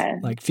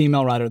 18-year-old, like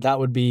female rider, that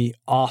would be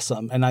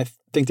awesome. And I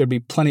think there'd be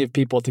plenty of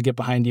people to get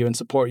behind you and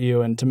support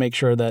you, and to make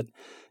sure that,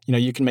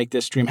 you can make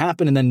this dream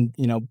happen. And then,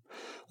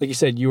 like you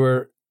said, you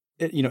were,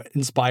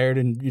 inspired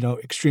and,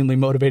 extremely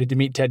motivated to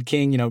meet Ted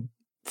King.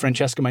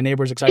 Francesca, my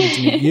neighbor, is excited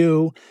to meet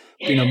you.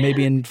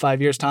 Maybe in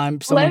 5 years'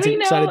 time, someone's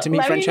excited to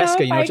meet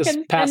Francesca.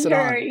 Just pass it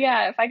on.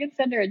 Yeah, if I could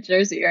send her a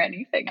jersey or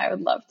anything, I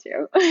would love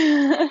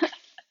to.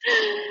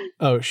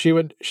 Oh, she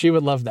would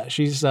love that.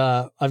 She's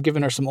I've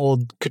given her some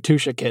old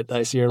Katusha kit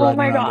I see her riding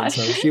around in,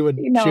 so she would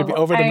be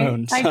over the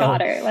moon. I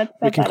got her.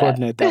 We can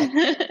coordinate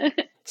that.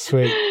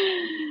 Sweet.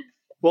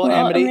 Well,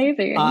 Amity,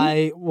 amazing.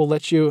 I will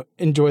let you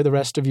enjoy the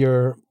rest of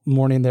your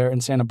morning there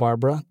in Santa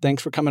Barbara.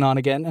 Thanks for coming on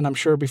again. And I'm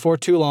sure before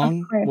too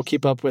long, we'll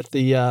keep up with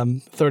the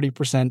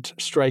 30%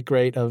 strike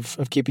rate of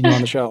keeping you on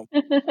the show.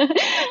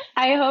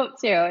 I hope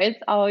to. It's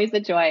always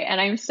a joy.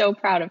 And I'm so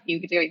proud of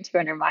you doing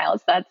 200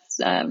 miles. That's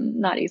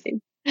not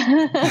easy.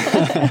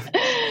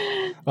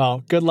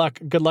 Well, good luck.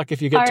 Good luck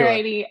if you get to it.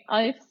 Alrighty.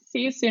 I'll see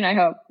you soon, I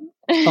hope.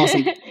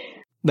 Awesome.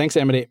 Thanks,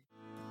 Amity.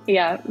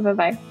 Yeah.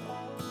 Bye-bye.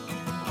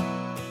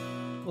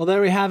 Well,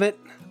 there we have it.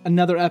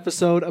 Another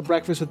episode of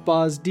Breakfast with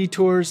Boz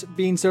Detours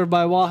being served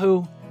by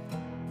Wahoo.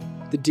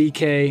 The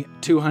DK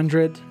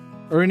 200.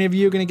 Are any of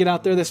you going to get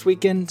out there this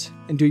weekend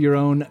and do your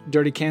own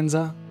Dirty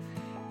Kanza?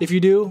 If you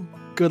do,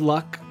 good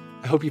luck.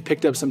 I hope you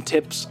picked up some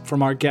tips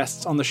from our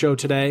guests on the show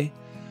today.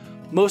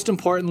 Most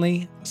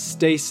importantly,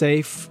 stay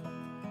safe,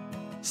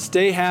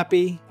 stay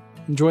happy,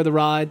 enjoy the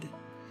ride.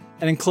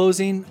 And in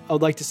closing, I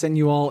would like to send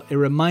you all a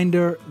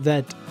reminder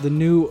that the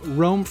new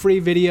Roam Free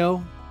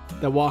video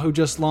that Wahoo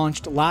just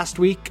launched last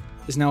week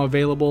is now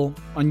available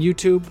on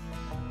YouTube.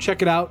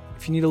 Check it out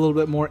if you need a little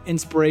bit more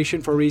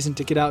inspiration for a reason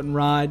to get out and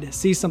ride,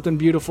 see something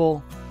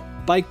beautiful,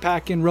 bike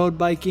packing, road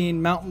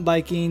biking, mountain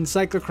biking,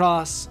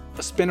 cyclocross,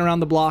 a spin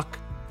around the block.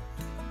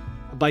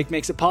 A bike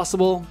makes it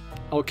possible.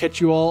 I will catch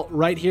you all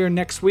right here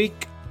next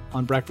week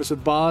on Breakfast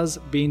with Boz,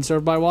 being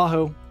served by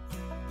Wahoo.